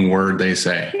fucking word they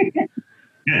say.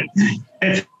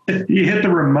 You hit the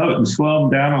remote and slow him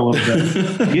down a little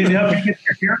bit. You get your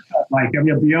haircut, Mike, and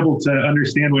you'll be able to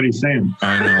understand what he's saying.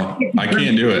 I know. I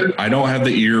can't do it. I don't have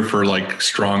the ear for like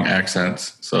strong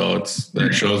accents, so that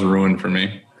show's ruined for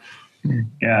me.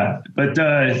 Yeah, but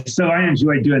so I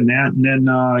enjoy doing that, and then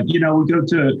we go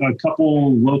to a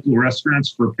couple local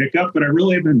restaurants for pickup, but I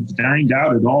really haven't dined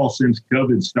out at all since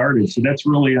COVID started, so that's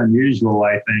really unusual.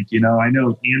 I think I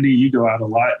know Andy, you go out a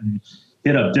lot and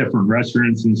hit up different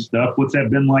restaurants and stuff. What's that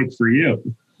been like for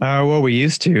you? Well, we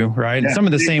used to, right? Yeah. Some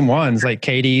of the same ones like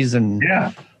Katie's and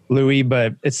Louis,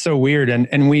 but it's so weird. And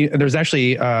there's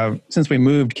actually, since we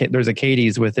moved, there's a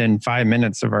Katie's within 5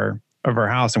 minutes of our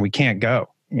house and we can't go,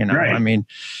 Right. I mean,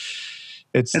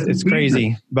 it's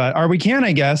crazy, or we can,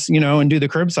 I guess, and do the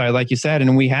curbside, like you said,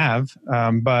 and we have,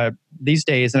 but these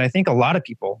days, and I think a lot of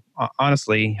people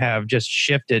honestly have just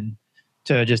shifted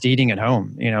to just eating at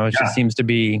home. It just seems to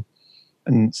be.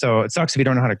 And so it sucks if you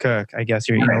don't know how to cook. I guess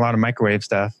you're eating a lot of microwave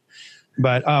stuff.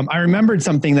 But I remembered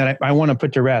something that I want to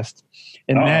put to rest.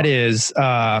 And that is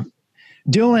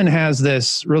Dylan has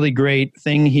this really great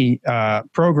thing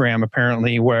program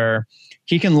apparently where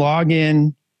he can log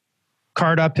in,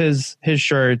 card up his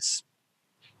shirts,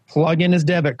 plug in his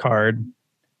debit card,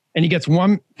 and he gets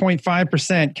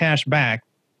 1.5% cash back.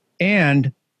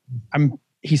 And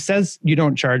he says you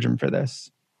don't charge him for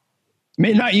this.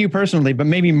 Not you personally, but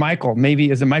maybe Michael.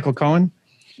 Is it Michael Cohen?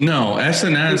 No,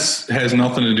 SNS has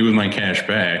nothing to do with my cash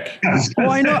back. Oh,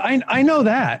 I know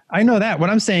that. What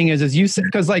I'm saying is you said,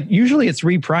 because like usually it's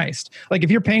repriced. Like if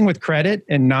you're paying with credit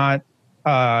and not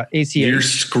ACH. You're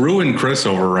screwing Chris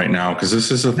over right now because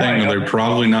this is a thing that they're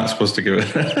probably not supposed to give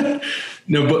it.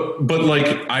 No, but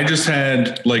like I just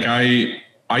had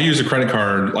I use a credit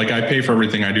card. Like I pay for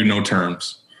everything. I do no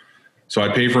terms, so I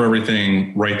pay for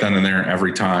everything right then and there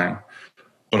every time.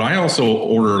 But I also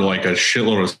order like a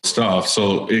shitload of stuff.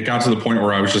 So it got to the point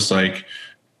where I was just like,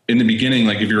 in the beginning,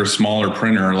 like if you're a smaller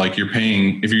printer, like you're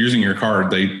paying, if you're using your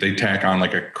card, they tack on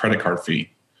like a credit card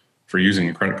fee for using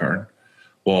a credit card.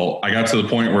 Well, I got to the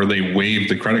point where they waived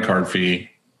the credit card fee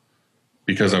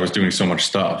because I was doing so much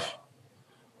stuff.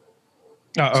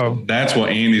 Uh-oh. That's what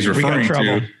Andy's got referring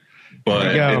trouble. to, but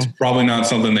There we go. it's probably not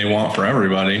something they want for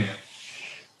everybody.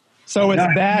 So it's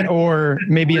that or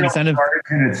maybe Real incentive. charge,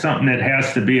 and it's something that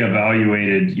has to be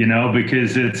evaluated,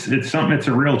 because it's something that's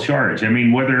a real charge. I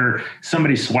mean, whether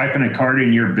somebody's swiping a card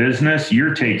in your business,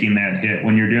 you're taking that hit.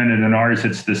 When you're doing it in ours,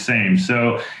 it's the same.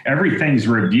 So everything's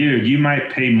reviewed. You might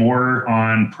pay more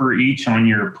per each on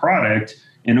your product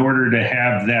in order to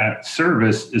have that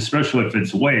service, especially if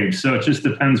it's waived. So it just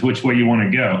depends which way you want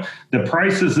to go. The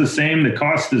price is the same. The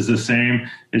cost is the same.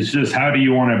 It's just how do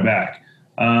you want it back?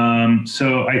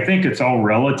 So I think it's all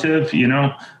relative, it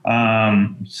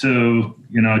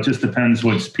just depends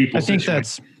what's people's I think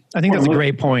that's a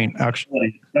great point,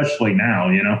 actually. Especially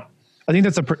now, I think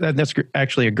that's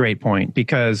actually a great point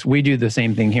because we do the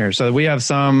same thing here. So we have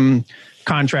some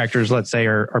contractors, let's say,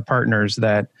 or partners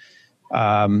that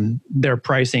their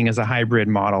pricing is a hybrid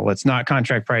model. It's not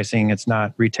contract pricing. It's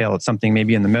not retail. It's something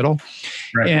maybe in the middle.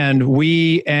 Right. And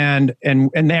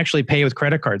they actually pay with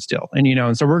credit card still.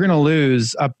 And so we're going to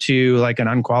lose up to like an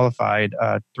unqualified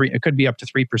it could be up to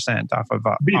 3% off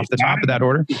the top of that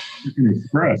order.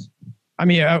 I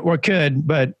mean, or it could,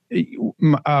 but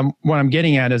what I'm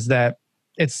getting at is that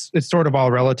it's sort of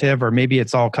all relative, or maybe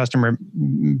it's all customer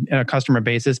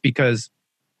basis, because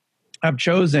I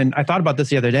thought about this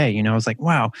the other day, I was like,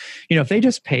 wow, if they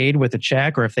just paid with a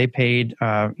check, or if they paid,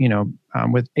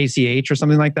 with ACH or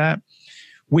something like that,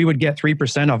 we would get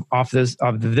 3% off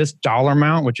this dollar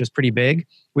amount, which is pretty big.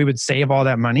 We would save all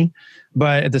that money.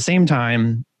 But at the same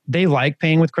time, they like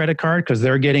paying with credit card because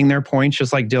they're getting their points,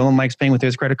 just like Dylan likes paying with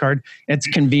his credit card. It's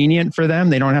convenient for them.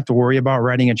 They don't have to worry about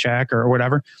writing a check or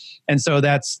whatever. And so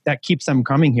that keeps them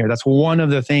coming here. That's one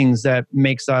of the things that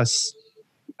makes us,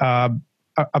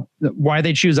 why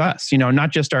they choose us,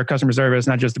 not just our customer service,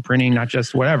 not just the printing, not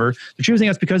just whatever. They're choosing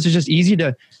us because it's just easy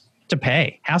to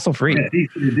pay, hassle-free. It's easy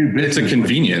to do business. It's a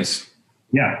convenience.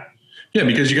 Yeah. Yeah,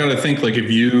 because you got to think, like,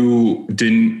 if you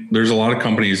didn't, there's a lot of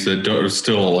companies that are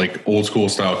still like old school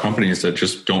style companies that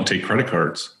just don't take credit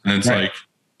cards. And it's Right. like,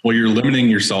 well, you're limiting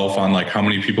yourself on like how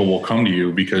many people will come to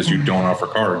you because you don't offer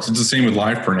cards. It's the same with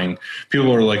live printing.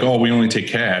 People are like, oh, we only take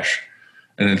cash.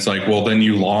 And it's like, well, then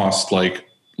you lost like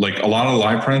a lot of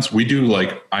live prints. We do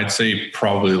like, I'd say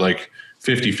probably like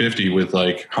 50-50 with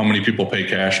like how many people pay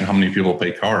cash and how many people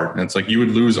pay card. And it's like, you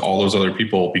would lose all those other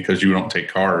people because you don't take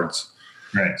cards.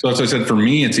 Right. So as I said, for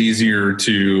me, it's easier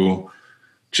to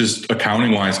just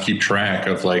accounting wise keep track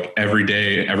of like every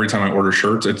day, every time I order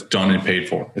shirts, it's done and paid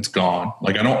for. It's gone.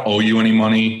 Like I don't owe you any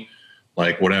money,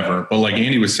 like whatever. But like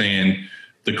Andy was saying,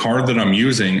 the card that I'm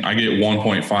using, I get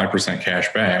 1.5%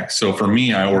 cash back. So for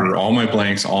me, I order all my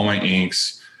blanks, all my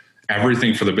inks,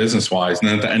 everything for the business wise. And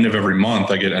then at the end of every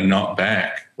month, I get a nut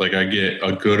back. Like I get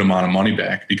a good amount of money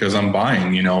back because I'm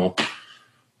buying, like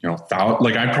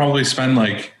I probably spend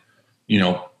like,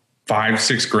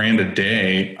 $5-6 grand a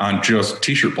day on just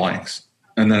t-shirt blanks.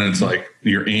 And then it's like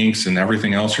your inks and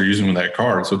everything else you're using with that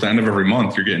card. So at the end of every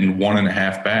month, you're getting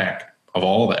 1.5 back of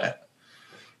all that.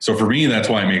 So for me, that's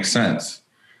why it makes sense.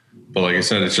 But like I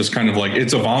said, it's just kind of like,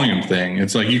 it's a volume thing.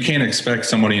 It's like, you can't expect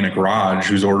somebody in a garage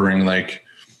who's ordering like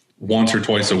once or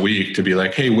twice a week to be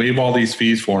like, hey, waive all these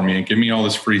fees for me and give me all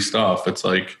this free stuff. It's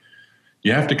like,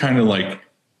 you have to kind of like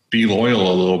be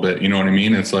loyal a little bit. You know what I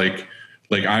mean? It's like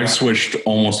I've switched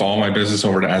almost all my business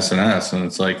over to SNS, and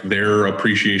it's like their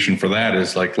appreciation for that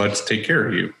is like, let's take care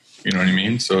of you. You know what I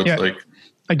mean? So it's like,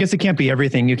 I guess it can't be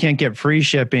everything. You can't get free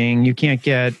shipping. You can't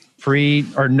get free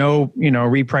or no,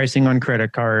 repricing on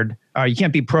credit card. You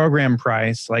can't be program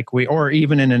price or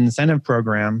even an incentive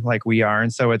program like we are.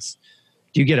 And so do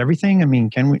you get everything? I mean,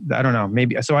 can we, I don't know,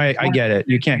 maybe. So I get it.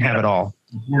 You can't have it all.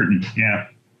 Important. Yeah.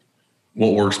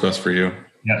 what works best for you?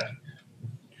 Yeah.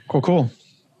 Cool.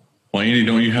 Well, Andy,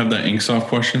 don't you have that Inksoft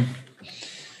question?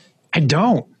 I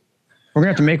don't. We're going to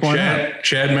have to make one up.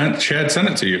 Chad sent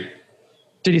it to you.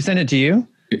 Did he send it to you?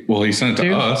 Well, he sent it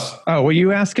to us. Oh, will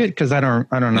you ask it? Because I don't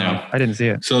know. No. I didn't see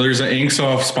it. So there's an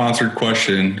Inksoft sponsored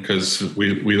question because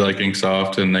we like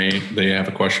Inksoft and they have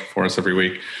a question for us every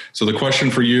week. So the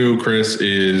question for you, Chris,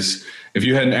 is if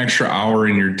you had an extra hour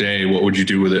in your day, what would you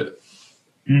do with it?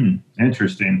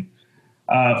 Interesting.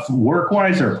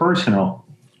 Work-wise or personal?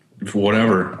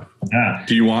 Whatever. Yeah.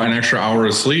 Do you want an extra hour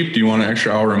of sleep? Do you want an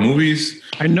extra hour of movies?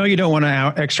 I know you don't want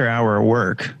an extra hour of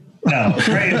work. No,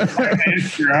 probably an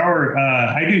extra hour.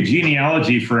 I do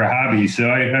genealogy for a hobby, so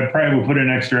I probably will put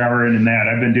an extra hour in that.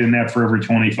 I've been doing that for over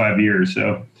 25 years.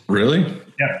 So Really?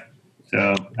 yeah.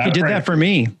 So You did that for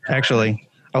me, actually,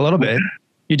 a little bit.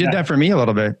 You did that for me a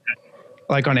little bit,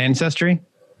 like on Ancestry.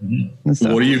 And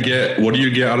stuff. What do you get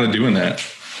out of doing that?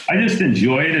 I just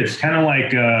enjoy it. It's kind of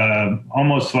like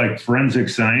almost like forensic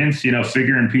science,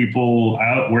 figuring people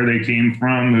out where they came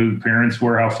from, who parents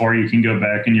were, how far you can go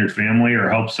back in your family or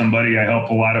help somebody. I help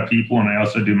a lot of people, and I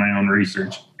also do my own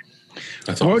research.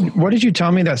 That's awesome. What did you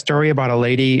tell me that story about a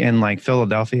lady in like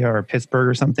Philadelphia or Pittsburgh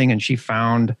or something, and she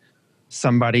found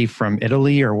somebody from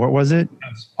Italy, or what was it?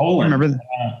 It's Poland. Remember?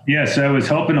 Yes, I was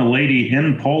helping a lady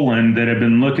in Poland that had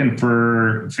been looking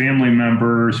for family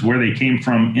members where they came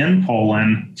from in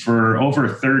Poland for over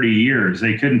 30 years.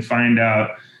 They couldn't find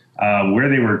out where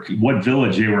they were, what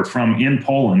village they were from in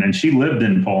Poland, and she lived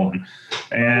in Poland.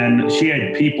 And she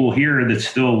had people here that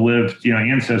still lived,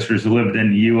 ancestors that lived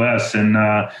in the U.S., and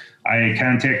I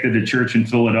contacted the church in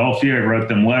Philadelphia. I wrote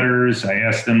them letters. I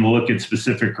asked them to look at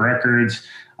specific records.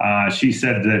 She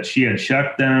said that she had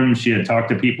checked them. She had talked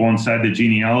to people inside the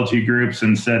genealogy groups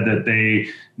and said that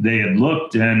they had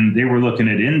looked, and they were looking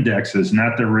at indexes,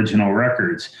 not the original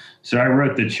records. So I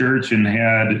wrote the church and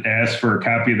had asked for a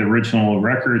copy of the original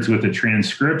records with a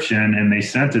transcription, and they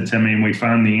sent it to me, and we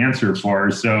found the answer for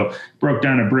her. So broke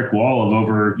down a brick wall of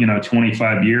over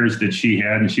 25 years that she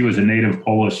had, and she was a native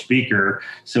Polish speaker.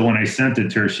 So when I sent it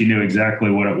to her, she knew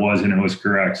exactly what it was, and it was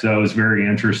correct. So it was very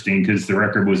interesting because the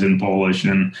record was in Polish,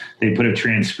 and they put a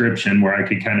transcription where I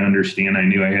could kind of understand. I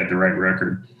knew I had the right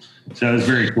record. So it was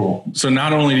very cool. So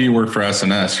not only do you work for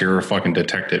SNS, you're a fucking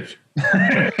detective.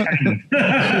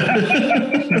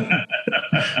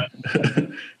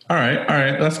 All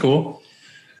right. That's cool.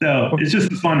 So it's just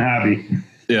a fun hobby.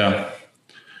 Yeah.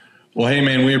 Well, hey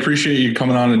man, we appreciate you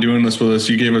coming on and doing this with us.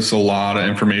 You gave us a lot of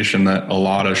information that a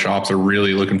lot of shops are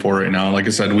really looking for right now. Like I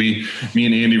said, me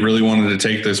and Andy really wanted to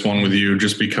take this one with you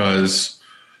just because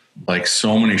like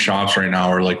so many shops right now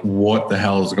are like, what the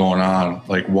hell is going on?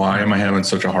 Like, why am I having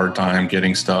such a hard time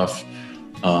getting stuff?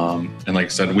 And like I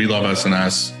said, we love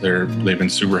SNS. They've been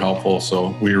super helpful.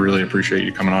 So we really appreciate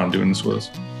you coming on and doing this with us.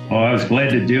 Well, I was glad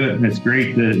to do it. And it's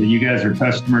great that you guys are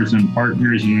customers and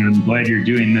partners. And I'm glad you're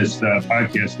doing this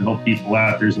podcast to help people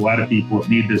out. There's a lot of people that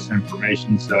need this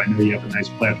information. So I know you have a nice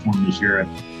platform to share it.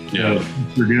 Yeah. So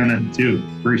we're doing it too.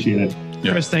 Appreciate it.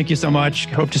 Yeah. Chris, thank you so much.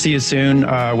 Hope to see you soon,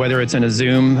 whether it's in a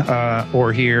Zoom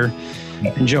or here.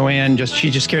 And Joanne, she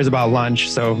just cares about lunch.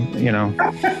 So,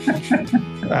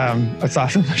 that's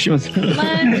awesome. She was.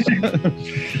 Lunch.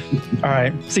 All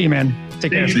right. See you, man.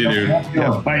 Take care. See you, dude.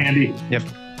 Yeah. Bye, Andy. Yep.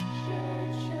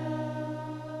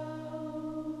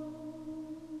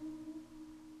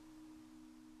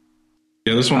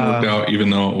 Yeah, this one worked out even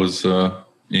though it was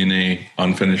in a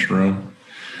unfinished room.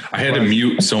 I had to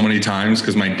mute so many times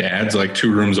because my dad's like 2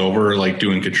 rooms over, like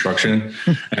doing construction,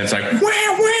 and it's like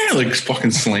wah, like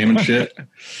fucking slamming shit,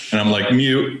 and I'm like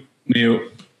mute.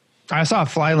 I saw a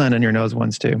fly land in your nose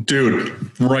once too. Dude,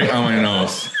 right on my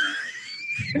nose.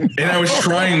 And I was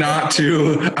trying not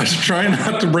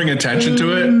to bring attention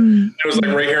to it. It was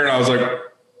like right here, and I was like,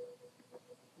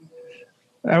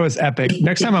 That was epic.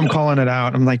 Next time I'm calling it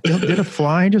out. I'm like, did a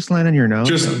fly just land in your nose?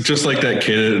 just like that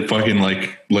kid at fucking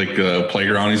like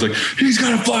playground. He's like, he's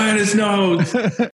got a fly on his nose.